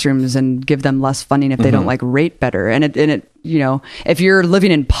classrooms and give them less funding if they don't like rate better. And it, if you're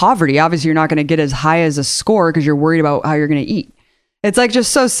living in poverty, obviously you're not going to get as high as a score because you're worried about how you're going to eat. It's like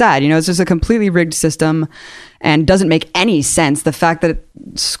just so sad. It's just a completely rigged system and doesn't make any sense. The fact that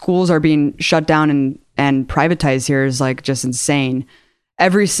schools are being shut down and privatized here is like just insane.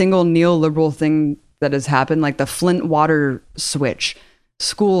 Every single neoliberal thing that has happened, like the Flint water switch.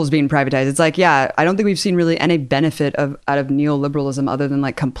 schools being privatized. It's like, yeah, I don't think we've seen really any benefit out of neoliberalism other than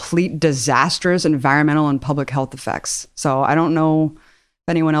like complete disastrous environmental and public health effects. So I don't know if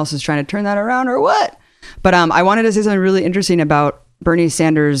anyone else is trying to turn that around or what. But I wanted to say something really interesting about Bernie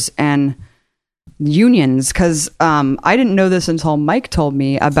Sanders and unions, because I didn't know this until Mike told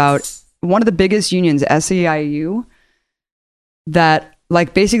me about one of the biggest unions, SEIU, that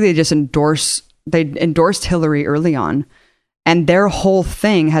like basically just endorsed Hillary early on. And their whole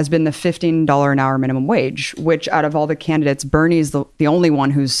thing has been the $15 an hour minimum wage, which out of all the candidates, Bernie's the only one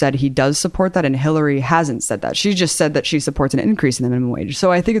who's said he does support that, and Hillary hasn't said that. She just said that she supports an increase in the minimum wage.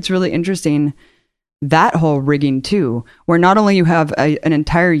 So I think it's really interesting, that whole rigging too, where not only you have an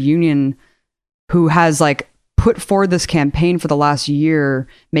entire union who has like put forward this campaign for the last year,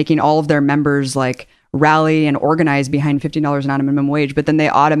 making all of their members like rally and organize behind $15 an hour minimum wage, but then they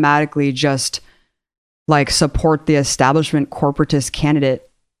automatically just like support the establishment corporatist candidate,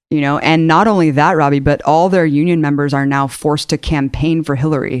 you know. And not only that, Robbie, but all their union members are now forced to campaign for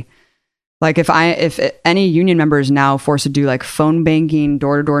Hillary. Like if any union member is now forced to do like phone banking,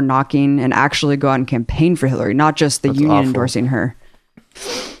 door-to-door knocking, and actually go out and campaign for Hillary, not just the That's union awful. endorsing her.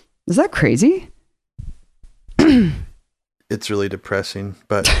 Is that crazy? It's really depressing,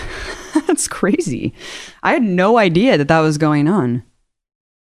 but That's crazy. I had no idea that was going on.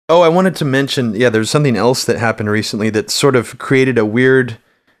 oh, I wanted to mention, there's something else that happened recently that sort of created a weird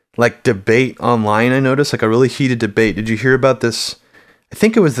like debate online. I noticed like a really heated debate. Did you hear about this? I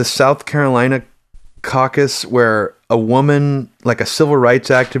think it was the South Carolina caucus where a woman, like a civil rights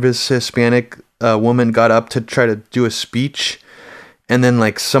activist, Hispanic woman, got up to try to do a speech, and then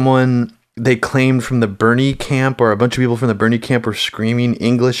like someone they claimed from the Bernie camp, or a bunch of people from the Bernie camp, were screaming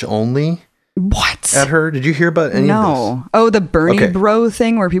English only. What? At her? Did you hear about any of this? No. Oh, the Bernie bro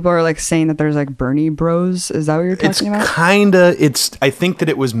thing where people are like saying that there's like Bernie bros. Is that what you're talking about? I think that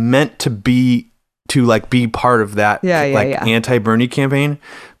it was meant to be part of that anti-Bernie campaign.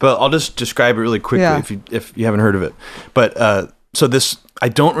 But I'll just describe it really quickly if you haven't heard of it. But so this, I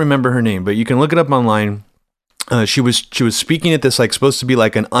don't remember her name, but you can look it up online. She was speaking at this like supposed to be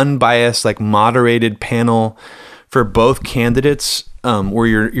like an unbiased, like moderated panel for both candidates, where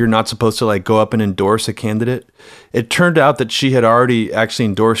you're not supposed to like go up and endorse a candidate. It turned out that she had already actually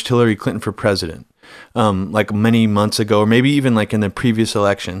endorsed Hillary Clinton for president, like many months ago, or maybe even like in the previous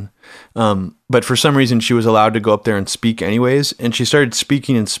election. But for some reason she was allowed to go up there and speak anyways. And she started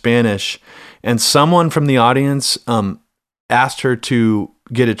speaking in Spanish, and someone from the audience, asked her to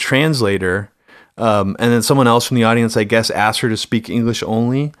get a translator. And then someone else from the audience, I guess, asked her to speak English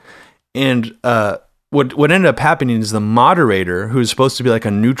only. And, what ended up happening is the moderator, who's supposed to be like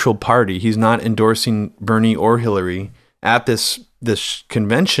a neutral party, he's not endorsing Bernie or Hillary, at this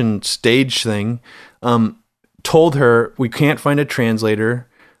convention stage thing, told her, we can't find a translator.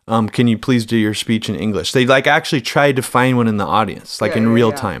 Can you please do your speech in English? They like actually tried to find one in the audience, like in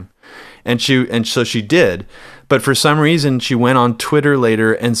real time. And so she did. But for some reason, she went on Twitter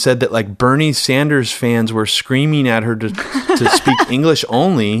later and said that like Bernie Sanders fans were screaming at her to speak English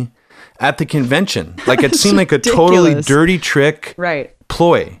only at the convention. Like it seemed like a totally dirty trick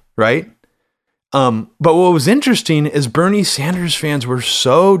ploy, right? But what was interesting is Bernie Sanders fans were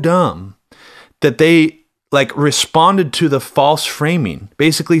so dumb that they like responded to the false framing,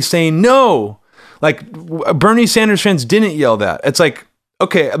 basically saying, no, like Bernie Sanders fans didn't yell that. It's like,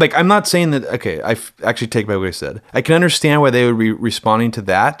 okay, like I'm not saying that, okay, I actually take back what I said. I can understand why they would be responding to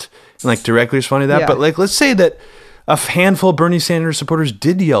that and like directly responding to that. But like, let's say that a handful of Bernie Sanders supporters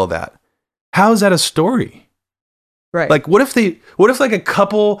did yell that. How is that a story? Right. Like, what if like a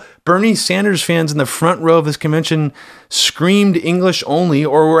couple Bernie Sanders fans in the front row of this convention screamed English only,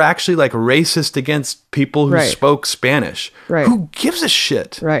 or were actually like racist against people who spoke Spanish? Right. Who gives a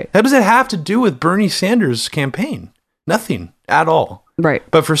shit? Right. How does it have to do with Bernie Sanders' campaign? Nothing at all. Right.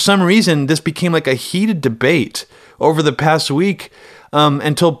 But for some reason, this became like a heated debate over the past week,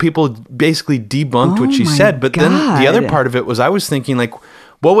 until people basically debunked what she said. But then the other part of it was, I was thinking like,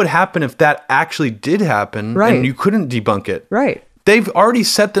 what would happen if that actually did happen and you couldn't debunk it? Right. They've already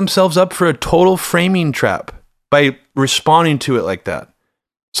set themselves up for a total framing trap by responding to it like that.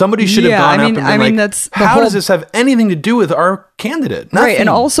 Somebody should have gone up and been like, how does this have anything to do with our candidate? Nothing. Right. And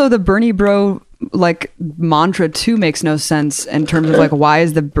also the Bernie bro like mantra too makes no sense in terms of like, why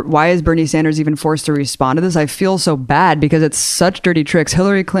is Bernie Sanders even forced to respond to this? I feel so bad because it's such dirty tricks.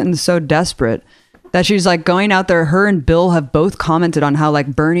 Hillary Clinton's so desperate that she's like going out there. Her and Bill have both commented on how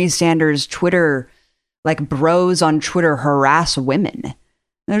like Bernie Sanders Twitter, like bros on Twitter harass women. And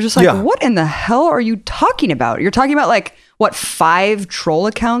they're just like, what in the hell are you talking about? You're talking about like what, 5 troll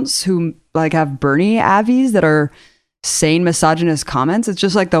accounts who like have Bernie avies that are saying misogynist comments. It's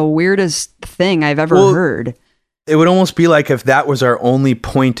just like the weirdest thing I've ever heard. It would almost be like if that was our only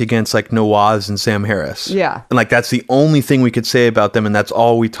point against like Nawaz and Sam Harris. Yeah. And like that's the only thing we could say about them and that's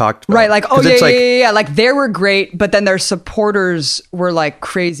all we talked about. Right, like, oh yeah. Like they were great, but then their supporters were like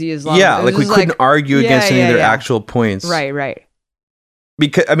crazy Islamic. Yeah, like we couldn't argue against any of their actual points. Right.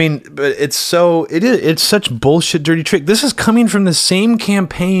 Because I mean, but it's such bullshit dirty trick. This is coming from the same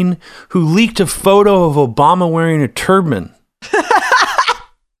campaign who leaked a photo of Obama wearing a turban.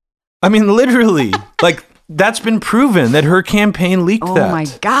 I mean, literally, like that's been proven that her campaign leaked that. Oh my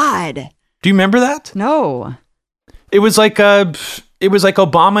God. Do you remember that? No. It was like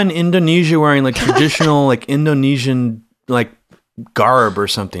Obama in Indonesia wearing like traditional like Indonesian like garb or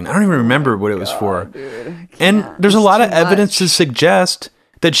something. I don't even remember what it was for. Dude, and there's a lot of evidence to suggest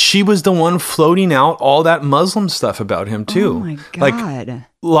that she was the one floating out all that Muslim stuff about him too. Oh my God. Like a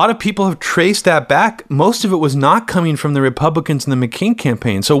lot of people have traced that back. Most of it was not coming from the Republicans in the McCain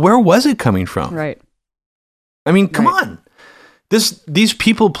campaign. So where was it coming from? Right. I mean, come on. These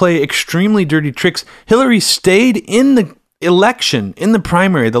people play extremely dirty tricks. Hillary stayed in the election, in the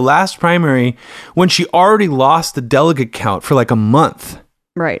primary, the last primary, when she already lost the delegate count for like a month.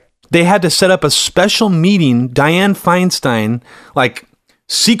 Right. They had to set up a special meeting. Dianne Feinstein, like,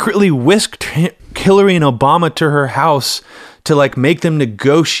 secretly whisked Hillary and Obama to her house to like make them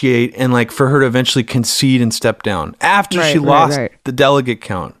negotiate and like for her to eventually concede and step down after she lost the delegate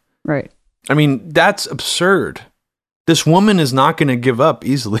count. Right. I mean, that's absurd. This woman is not going to give up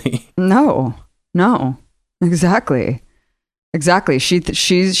easily. No, exactly. She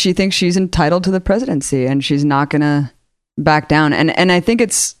thinks she's entitled to the presidency and she's not going to back down. And I think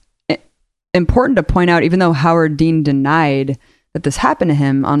it's important to point out, even though Howard Dean denied that this happened to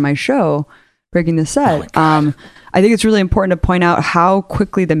him on my show, Breaking the Set, I think it's really important to point out how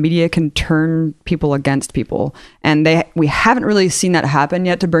quickly the media can turn people against people. And we haven't really seen that happen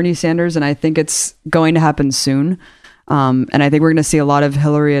yet to Bernie Sanders, and I think it's going to happen soon. And I think we're going to see a lot of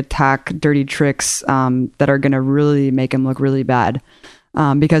Hillary attack dirty tricks that are going to really make him look really bad.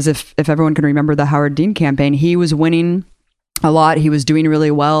 Because if everyone can remember the Howard Dean campaign, he was winning a lot. He was doing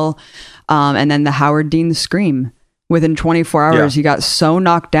really well. And then the Howard Dean scream. Within 24 hours, he got so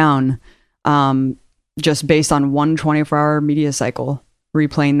knocked down just based on one 24-hour media cycle,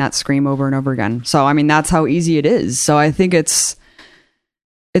 replaying that scream over and over again. So, I mean, that's how easy it is. So I think it's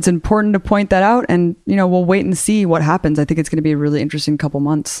important to point that out, and, you know, we'll wait and see what happens. I think it's going to be a really interesting couple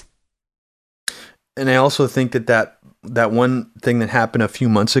months. And I also think that one thing that happened a few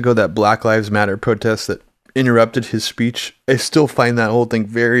months ago, that Black Lives Matter protest that interrupted his speech, I still find that whole thing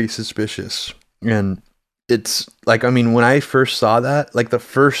very suspicious. And it's like, I mean, when I first saw that, like the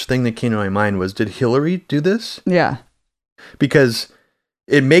first thing that came to my mind was, did Hillary do this? Yeah. Because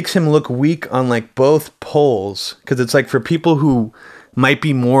it makes him look weak on like both poles. Because it's like for people who might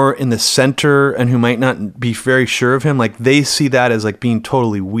be more in the center and who might not be very sure of him, like they see that as like being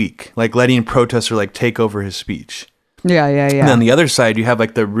totally weak, like letting a protester like take over his speech. Yeah. And on the other side, you have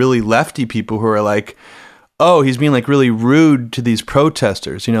like the really lefty people who are like, oh, he's being like really rude to these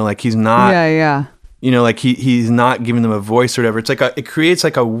protesters. You know, like he's not. Yeah. You know, like he's not giving them a voice or whatever. It's like it creates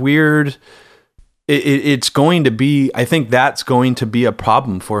like a weird. It's going to be. I think that's going to be a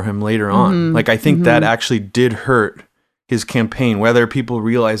problem for him later on. Mm-hmm. Like I think that actually did hurt his campaign, whether people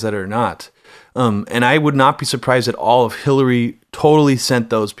realize that or not. And I would not be surprised at all if Hillary totally sent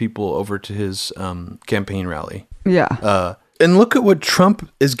those people over to his campaign rally. Yeah. And look at what Trump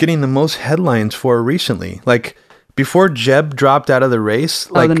is getting the most headlines for recently. Like before Jeb dropped out of the race,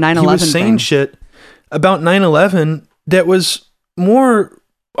 like the 9/11 he was saying shit about 9/11 that was more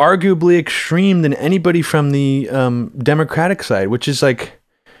arguably extreme than anybody from the Democratic side, which is like,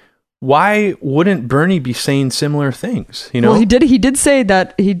 why wouldn't Bernie be saying similar things? You know, well, he did say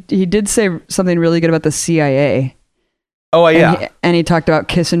that he did say something really good about the CIA. Oh yeah, and he talked about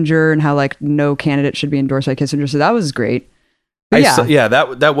Kissinger and how like no candidate should be endorsed by Kissinger. So that was great.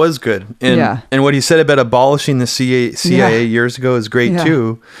 That was good. And what he said about abolishing the CIA years ago is great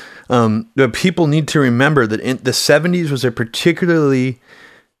too. But people need to remember that in the 70s was a particularly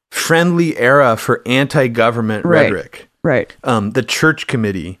friendly era for anti-government rhetoric. Right. The Church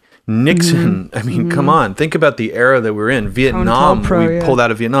Committee, Nixon. I mean, come on. Think about the era that we're in. Vietnam. We pulled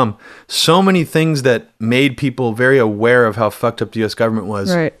out of Vietnam. So many things that made people very aware of how fucked up the U.S. government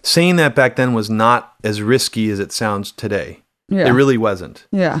was. Right. Saying that back then was not as risky as it sounds today. Yeah. It really wasn't.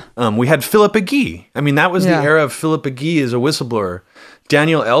 Yeah. We had Philip Agee. I mean, that was the era of Philip Agee as a whistleblower.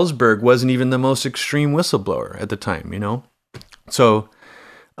 Daniel Ellsberg wasn't even the most extreme whistleblower at the time, you know? So,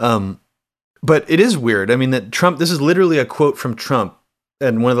 but it is weird. I mean, that Trump, this is literally a quote from Trump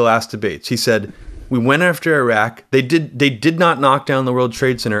in one of the last debates. He said, We went after Iraq. They did not knock down the World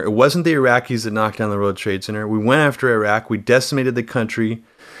Trade Center. It wasn't the Iraqis that knocked down the World Trade Center. We went after Iraq. We decimated the country.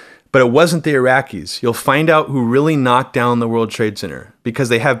 But it wasn't the Iraqis. You'll find out who really knocked down the World Trade Center because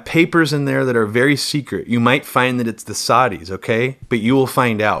they have papers in there that are very secret. You might find that it's the Saudis, okay? But you will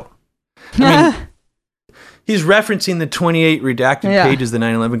find out. I mean, he's referencing the 28 redacted pages of the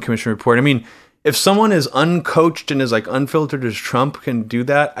 9/11 Commission report. I mean, if someone is uncoached and as like unfiltered as Trump can do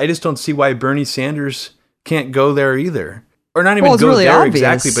that, I just don't see why Bernie Sanders can't go there either. Or not even go really there obvious.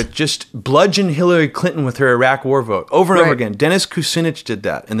 exactly, but just bludgeon Hillary Clinton with her Iraq war vote over and over again. Dennis Kucinich did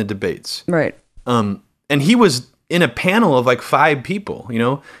that in the debates. Right. And he was in a panel of like 5 people, you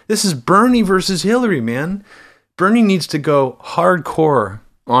know? This is Bernie versus Hillary, man. Bernie needs to go hardcore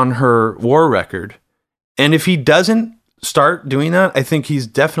on her war record. And if he doesn't start doing that, I think he's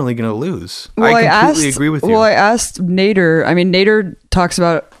definitely going to lose. Well, I completely agree with you. Well, I asked Nader. I mean, Nader talks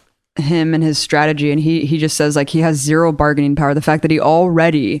about him and his strategy, and he just says like he has zero bargaining power. The fact that he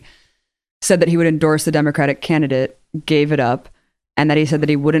already said that he would endorse the Democratic candidate, gave it up, and that he said that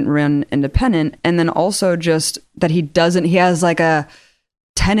he wouldn't run independent, and then also just that he has like a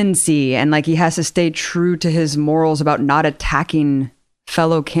tendency and like he has to stay true to his morals about not attacking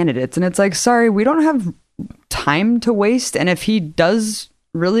fellow candidates. And it's like, sorry, we don't have time to waste. And if he does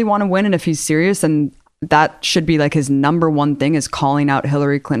really want to win, and if he's serious, then that should be like his number one thing, is calling out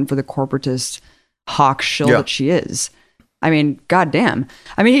Hillary Clinton for the corporatist hawk shill that she is. I mean, goddamn.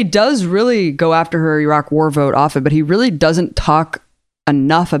 I mean, he does really go after her Iraq war vote often, but he really doesn't talk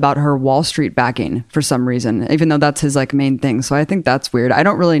enough about her Wall Street backing for some reason, even though that's his like main thing. So I think that's weird. I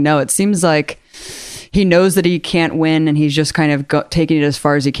don't really know. It seems like he knows that he can't win, and he's just kind of taking it as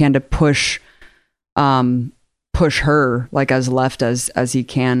far as he can to push her like as left as he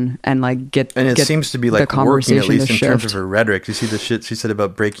can, and like get seems to be like working, at least in terms of her rhetoric. You see the shit she said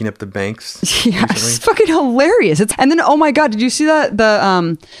about breaking up the banks? Yeah, it's fucking hilarious. And then, oh my god, did you see that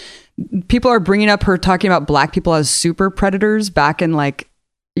the people are bringing up her talking about black people as super predators back in like,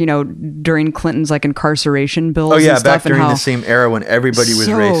 you know, during Clinton's like incarceration bills? Oh yeah, and stuff, back during the same era when everybody was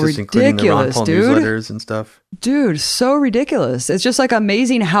racist, including the Ron Paul newsletters and stuff. Dude, so ridiculous. It's just like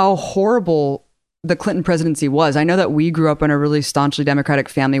amazing how horrible the Clinton presidency was. I know that we grew up in a really staunchly Democratic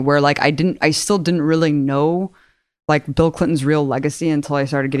family where like I still didn't really know like Bill Clinton's real legacy until I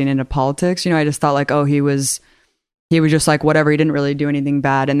started getting into politics. You know, I just thought like, oh, he was just like whatever, he didn't really do anything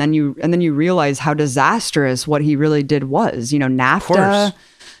bad. And then you realize how disastrous what he really did was, you know, NAFTA,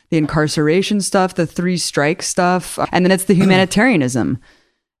 the incarceration stuff, the 3 strike stuff, and then it's the humanitarianism.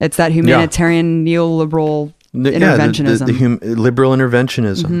 It's that humanitarian neoliberal interventionism. The liberal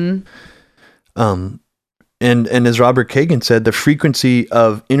interventionism. Mm-hmm. And as Robert Kagan said, the frequency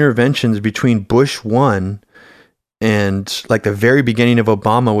of interventions between Bush 1 and like the very beginning of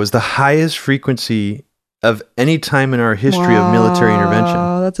Obama was the highest frequency of any time in our history of military intervention.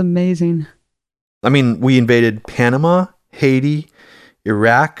 Oh, that's amazing. I mean, we invaded Panama, Haiti,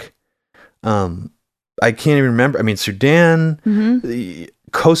 Iraq. I can't even remember. I mean, Sudan,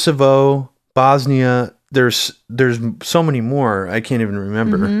 Kosovo, Bosnia. There's so many more. I can't even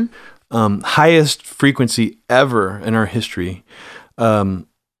remember. Highest frequency ever in our history. And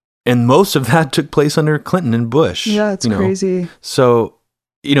most of that took place under Clinton and Bush. Yeah, it's crazy. So,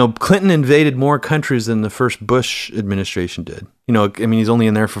 you know, Clinton invaded more countries than the first Bush administration did. You know, I mean, he's only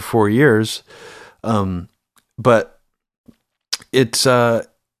in there for 4 years. But it's, I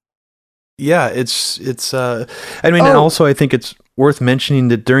mean, also I think it's worth mentioning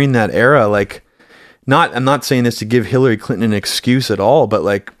that during that era, like, I'm not saying this to give Hillary Clinton an excuse at all, but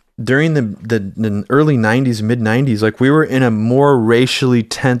like, during the early 90s, mid 90s, like we were in a more racially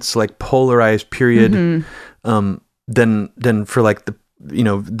tense, like polarized period than for like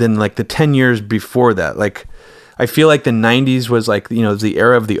than like the 10 years before that. Like I feel like the 90s was like, you know, the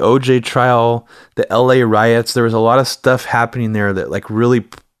era of the OJ trial, the LA riots. There was a lot of stuff happening there that like really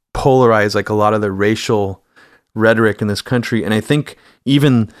polarized like a lot of the racial rhetoric in this country. And I think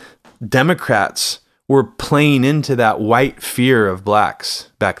even Democrats were playing into that white fear of blacks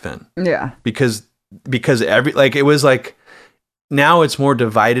back then. Yeah. Because it was like, now it's more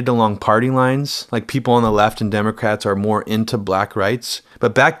divided along party lines. Like people on the left and Democrats are more into black rights.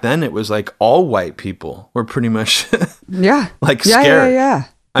 But back then it was like all white people were pretty much like scared. Yeah.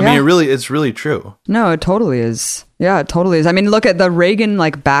 I mean, it's really true. No, it totally is. Yeah, it totally is. I mean, look at the Reagan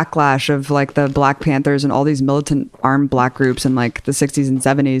like backlash of like the Black Panthers and all these militant armed black groups in like the 60s and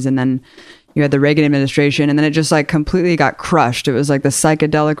 70s. And then you had the Reagan administration, and then it just like completely got crushed. It was like the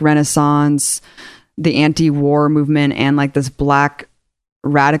psychedelic renaissance, the anti-war movement, and like this black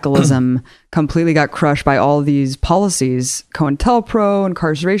radicalism completely got crushed by all these policies, COINTELPRO,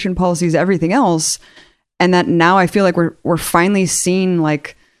 incarceration policies, everything else. And that now I feel like we're finally seeing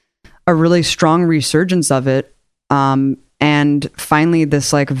like a really strong resurgence of it. And finally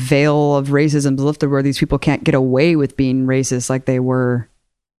this like veil of racism is lifted where these people can't get away with being racist like they were,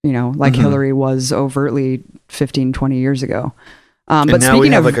 you know, like Hillary was overtly 15, 20 years ago. But now we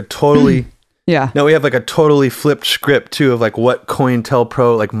have like a totally... Yeah. Now we have like a totally flipped script too of like what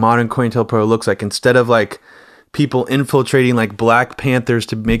COINTELPRO, like modern COINTELPRO looks like. Instead of like people infiltrating like Black Panthers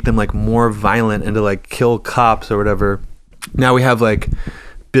to make them like more violent and to like kill cops or whatever. Now we have like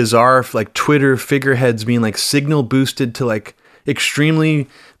bizarre like Twitter figureheads being like signal boosted to like extremely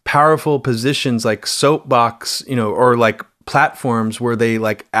powerful positions like soapbox, you know, or like platforms where they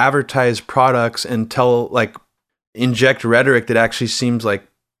like advertise products and tell like inject rhetoric that actually seems like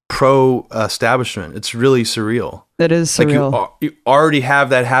pro establishment. It's really surreal. It is surreal. Like you already have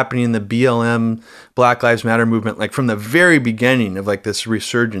that happening in the BLM Black Lives Matter movement, like from the very beginning of like this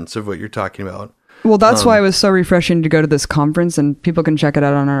resurgence of what you're talking about. Well, that's why it was so refreshing to go to this conference, and people can check it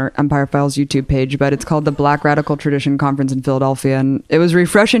out on our Empire Files YouTube page, but it's called the Black Radical Tradition Conference in Philadelphia. And it was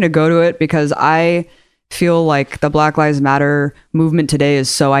refreshing to go to it because I feel like the Black Lives Matter movement today is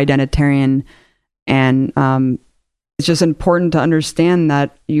so identitarian, and it's just important to understand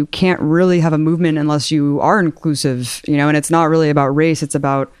that you can't really have a movement unless you are inclusive, you know, and it's not really about race. It's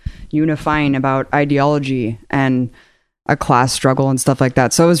about unifying, about ideology and a class struggle and stuff like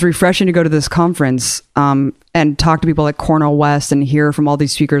that. So it was refreshing to go to this conference and talk to people like Cornel West and hear from all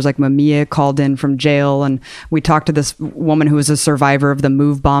these speakers like Mamiya called in from jail. And we talked to this woman who was a survivor of the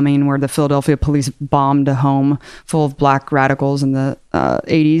MOVE bombing where the Philadelphia police bombed a home full of Black radicals in the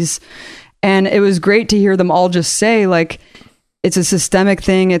 80s. And it was great to hear them all just say, like, it's a systemic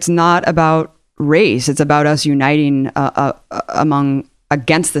thing. It's not about race. It's about us uniting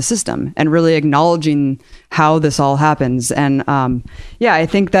against the system and really acknowledging how this all happens. And yeah, I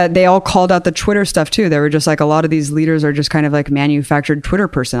think that they all called out the Twitter stuff too. They were just like, a lot of these leaders are just kind of like manufactured Twitter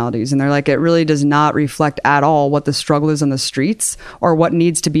personalities. And they're like, it really does not reflect at all what the struggle is on the streets or what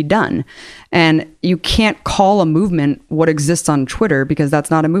needs to be done. And you can't call a movement what exists on Twitter because that's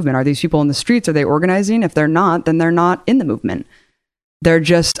not a movement. Are these people in the streets? Are they organizing? If they're not, then they're not in the movement. They're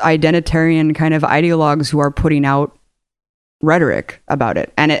just identitarian kind of ideologues who are putting out rhetoric about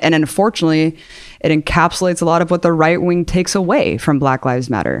it. And unfortunately, it encapsulates a lot of what the right wing takes away from Black Lives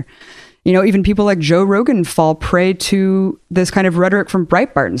Matter. You know, even people like Joe Rogan fall prey to this kind of rhetoric from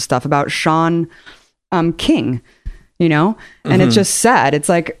Breitbart and stuff about Sean King, you know, and it's just sad. It's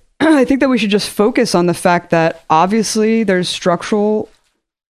like, I think that we should just focus on the fact that obviously there's structural,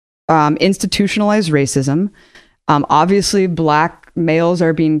 institutionalized racism. Obviously, Black males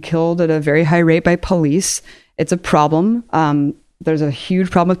are being killed at a very high rate by police. It's a problem. There's a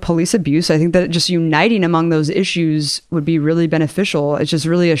huge problem with police abuse. I think that just uniting among those issues would be really beneficial. It's just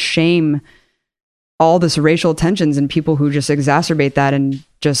really a shame, all this racial tensions and people who just exacerbate that and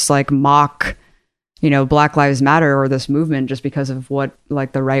just like mock, you know, Black Lives Matter or this movement just because of what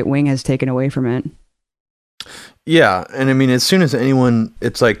like the right wing has taken away from it. Yeah. And I mean, as soon as anyone,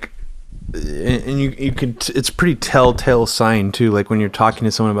 it's like, and you could, it's pretty telltale sign too, like when you're talking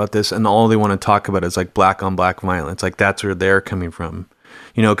to someone about this and all they want to talk about is like Black on Black violence, like that's where they're coming from,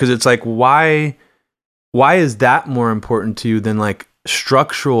 you know, because it's like, why is that more important to you than like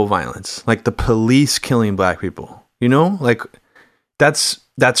structural violence, like the police killing Black people, you know, like that's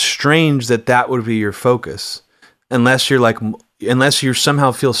strange that would be your focus, unless you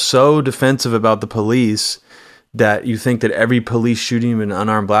somehow feel so defensive about the police that you think that every police shooting of an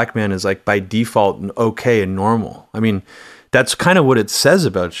unarmed Black man is like by default okay and normal. I mean, that's kind of what it says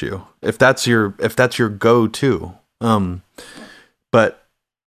about you, if that's your go-to. But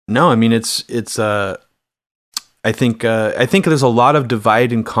no, I mean, it's I think there's a lot of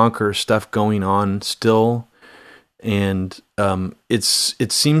divide and conquer stuff going on still. And it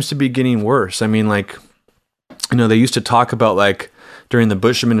seems to be getting worse. I mean, like, you know, they used to talk about like during the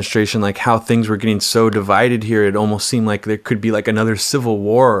Bush administration, like how things were getting so divided here. It almost seemed like there could be like another civil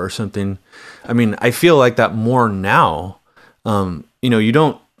war or something. I mean, I feel like that more now. You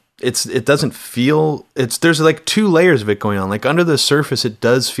know, it doesn't feel, there's like two layers of it going on. Like under the surface, it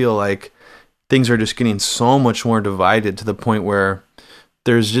does feel like things are just getting so much more divided to the point where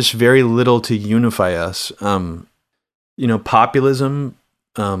there's just very little to unify us. You know, populism,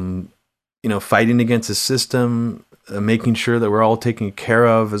 you know, fighting against the system, making sure that we're all taken care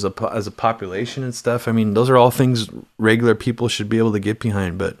of as a population and stuff. I mean, those are all things regular people should be able to get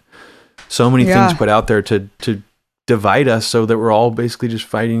behind, but so many things put out there to divide us so that we're all basically just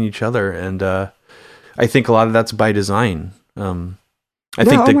fighting each other. And I think a lot of that's by design. I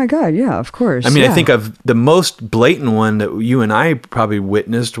think oh my God, yeah, of course. I mean, yeah. I think of the most blatant one that you and I probably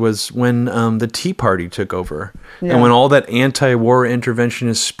witnessed was when the Tea Party took over. Yeah. And when all that anti-war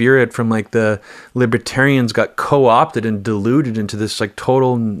interventionist spirit from like the libertarians got co-opted and diluted into this like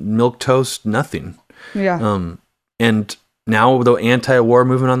total milquetoast nothing. Yeah. And now the anti-war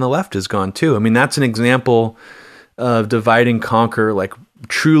movement on the left is gone too. I mean, that's an example of divide and conquer, like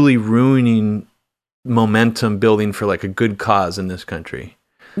truly ruining momentum building for like a good cause in this country.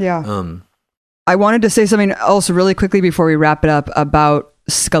 Yeah. I wanted to say something else really quickly before we wrap it up about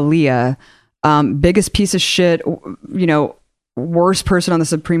Scalia. Biggest piece of shit, worst person on the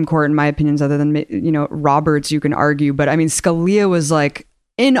Supreme Court, in my opinions, other than, Roberts, you can argue. But I mean, Scalia was like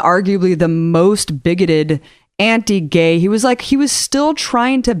inarguably the most bigoted anti-gay. He was still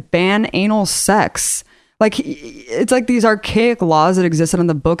trying to ban anal sex. Like, it's like these archaic laws that existed on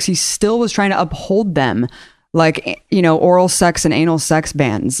the books. He still was trying to uphold them. Like, oral sex and anal sex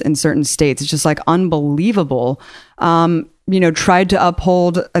bans in certain states. It's just like unbelievable. Tried to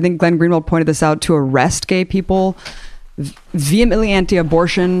uphold, I think Glenn Greenwald pointed this out, to arrest gay people, vehemently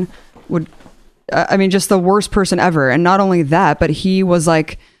anti-abortion, just the worst person ever. And not only that, but he was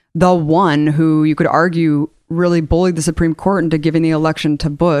like the one who you could argue really bullied the Supreme Court into giving the election to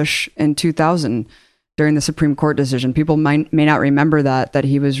Bush in 2000 during the Supreme Court decision. People may not remember that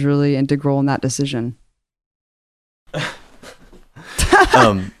he was really integral in that decision.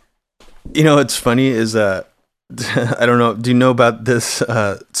 It's funny is I don't know, do you know about this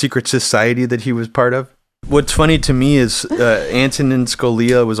secret society that he was part of? What's funny to me is Antonin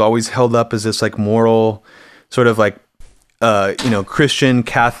Scalia was always held up as this like moral sort of like Christian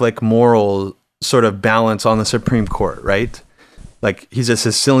Catholic moral sort of balance on the Supreme Court, right? Like he's a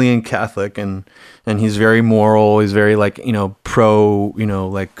Sicilian Catholic and he's very moral, he's very like pro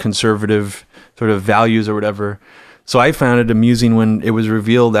like conservative sort of values or whatever. So I found it amusing when it was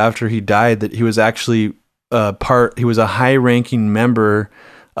revealed after he died that he was actually he was a high-ranking member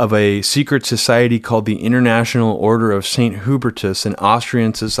of a secret society called the International Order of St. Hubertus, an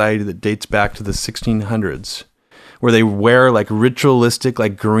Austrian society that dates back to the 1600s, where they wear like ritualistic,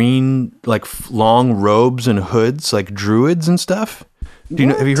 like green, like long robes and hoods, like druids and stuff.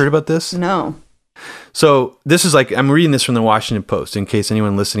 Have you heard about this? No. So this is like, I'm reading this from the Washington Post in case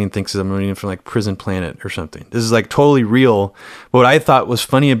anyone listening thinks I'm reading it from like Prison Planet or something. This is like totally real. But what I thought was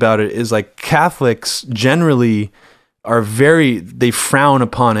funny about it is like Catholics generally are they frown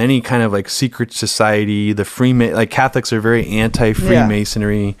upon any kind of like secret society. Like Catholics are very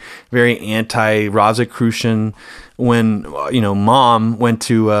anti-Freemasonry, very anti-Rosicrucian. When, mom went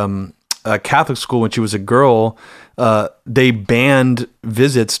to a Catholic school when she was a girl, they banned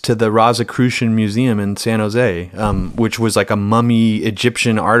visits to the Rosicrucian Museum in San Jose, which was like a mummy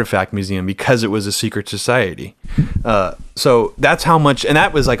Egyptian artifact museum because it was a secret society. So that's how much, and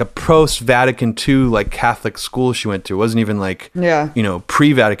that was like a post-Vatican II like Catholic school she went to. It wasn't even like,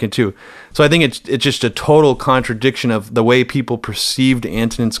 pre-Vatican II. So I think it's just a total contradiction of the way people perceived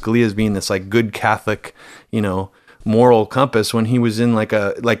Antonin Scalia as being this like good Catholic, moral compass when he was in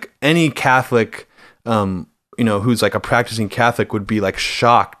like any Catholic, who's like a practicing Catholic would be like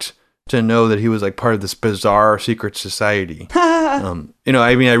shocked to know that he was like part of this bizarre secret society. I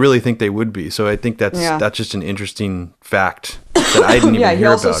really think they would be. So I think that's just an interesting fact that I didn't even hear about. He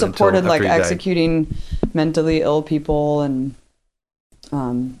also supported like executing mentally ill people and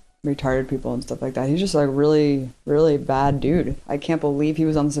retarded people and stuff like that. He's just like really, really bad dude. I can't believe he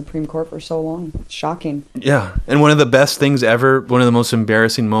was on the Supreme Court for so long. It's shocking. Yeah. And one of the best things ever, one of the most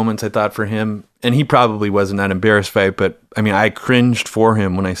embarrassing moments I thought for him, and he probably wasn't that embarrassed by it, but I mean, I cringed for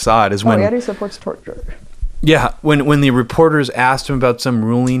him when I saw it, is when... he supports torture. Yeah. When the reporters asked him about some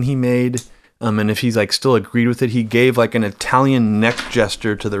ruling he made, and if he's like still agreed with it, he gave like an Italian neck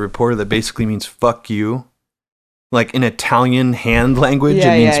gesture to the reporter that basically means fuck you. Like in Italian hand language,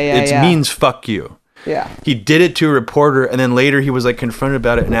 it means fuck you. Yeah. He did it to a reporter, and then later he was like confronted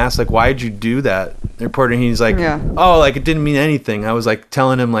about it and asked like, why did you do that? The reporter, and he's like, oh, like it didn't mean anything. I was like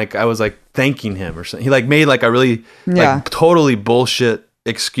telling him, like I was like thanking him or something. He like made like a really like totally bullshit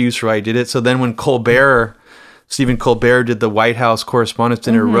excuse for why he did it. So then when Stephen Colbert did the White House Correspondents'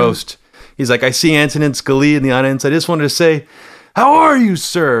 Dinner roast, he's like, I see Antonin Scalia in the audience. I just wanted to say, how are you,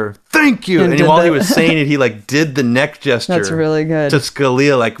 sir? Thank you. And while he was saying it, he like did the neck gesture. That's really good. To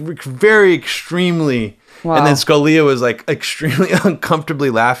Scalia, like very extremely. Wow. And then Scalia was like extremely uncomfortably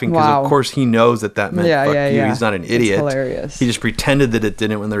laughing because of course he knows that meant fuck you. He's not an idiot. It's hilarious. He just pretended that it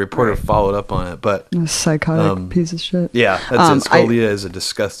didn't when the reporter followed up on it. But psychotic piece of shit. Yeah, that's it. Scalia is a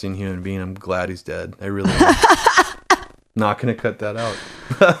disgusting human being. I'm glad he's dead. I really am. Not going to cut that out.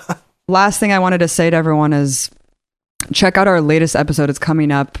 Last thing I wanted to say to everyone is, check out our latest episode. It's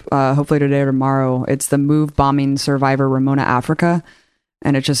coming up hopefully today or tomorrow. It's the move bombing survivor Ramona Africa,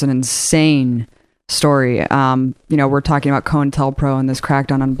 and it's just an insane story. We're talking about COINTELPRO and this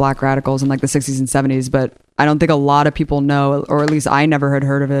crackdown on black radicals in like the 60s and 70s, but I don't think a lot of people know, or at least I never had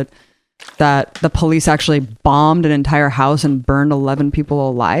heard of it, that the police actually bombed an entire house and burned 11 people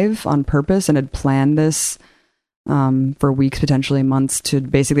alive on purpose and had planned this for weeks, potentially months, to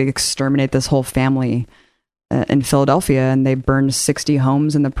basically exterminate this whole family in Philadelphia. And they burned 60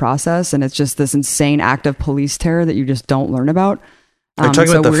 homes in the process. And it's just this insane act of police terror that you just don't learn about. Are you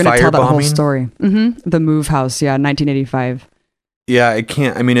talking about the we're going to tell that whole firebombing? story. The Move House, 1985. Yeah, I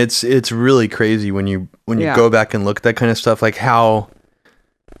can't. I mean, it's really crazy when you go back and look at that kind of stuff. Like how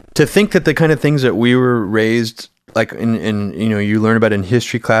to think that the kind of things that we were raised like in you learn about in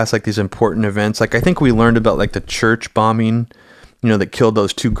history class, like these important events. Like I think we learned about like the church bombing, that killed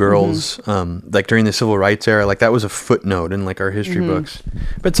those two girls, like during the civil rights era. Like that was a footnote in like our history books.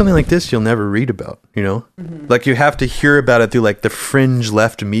 But something like this, you'll never read about, like you have to hear about it through like the fringe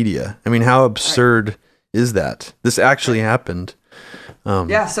left media. I mean, how absurd is that? This actually happened.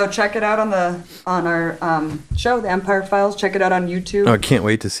 So check it out on our show, The Empire Files. Check it out on YouTube. Oh, I can't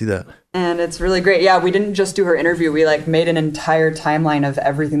wait to see that. And it's really great. Yeah, we didn't just do her interview. We like made an entire timeline of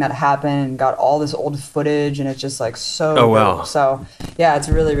everything that happened and got all this old footage, and it's just like so dope. So yeah, it's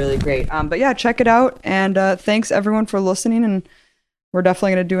really, really great. But yeah, check it out. And thanks everyone for listening. And we're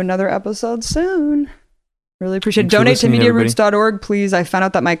definitely going to do another episode soon. Really appreciate it. Donate to MediaRoots.org, please. I found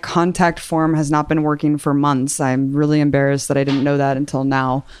out that my contact form has not been working for months. I'm really embarrassed that I didn't know that until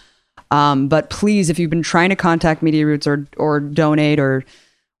now. But please, if you've been trying to contact Media Roots or donate or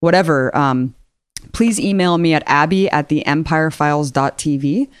whatever, please email me at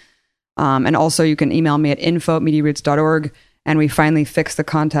abby@theempirefiles.tv. And also you can email me at info@mediaroots.org. And we finally fixed the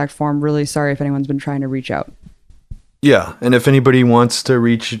contact form. Really sorry if anyone's been trying to reach out. Yeah, and if anybody wants to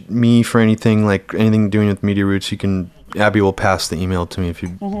reach me for anything, like anything doing with Media Roots, Abby will pass the email to me if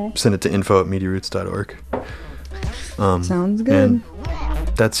you send it to info@mediaroots.org. Sounds good. And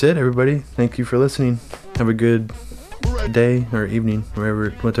that's it, everybody. Thank you for listening. Have a good day or evening,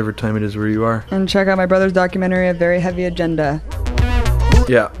 whatever time it is where you are. And check out my brother's documentary, A Very Heavy Agenda.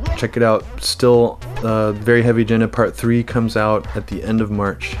 Yeah, check it out. Still, Very Heavy Agenda Part 3 comes out at the end of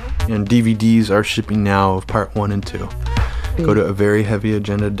March. And DVDs are shipping now of Part 1 and 2. Go to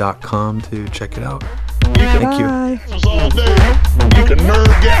averyheavyagenda.com to check it out. Thank you. All day. You can nerve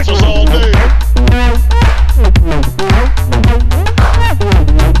gas us all day. I'm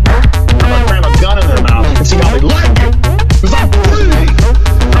gonna cram a gun in their mouth and see how they like it. 'Cause I'm free.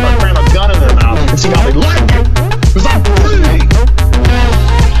 I'm gonna cram a gun in their mouth and see how they like it. 'Cause I'm free.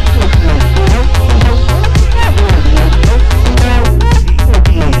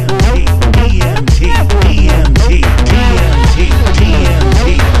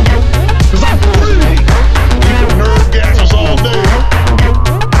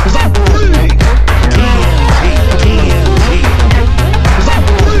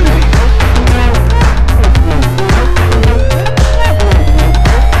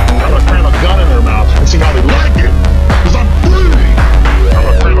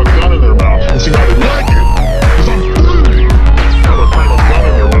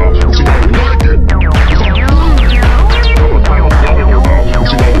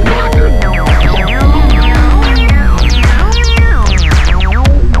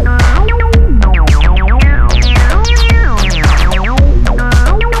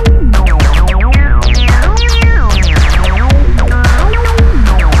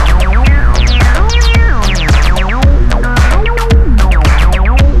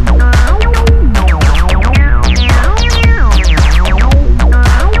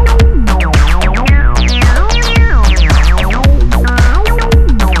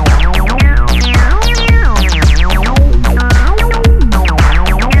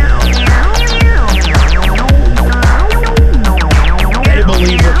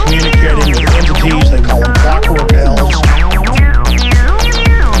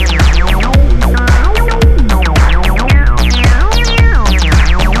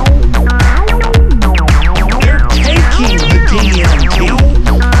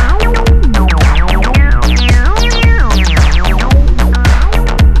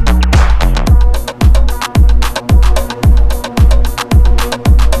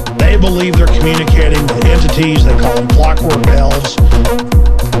 Believe they're communicating with entities, they call them clockwork elves.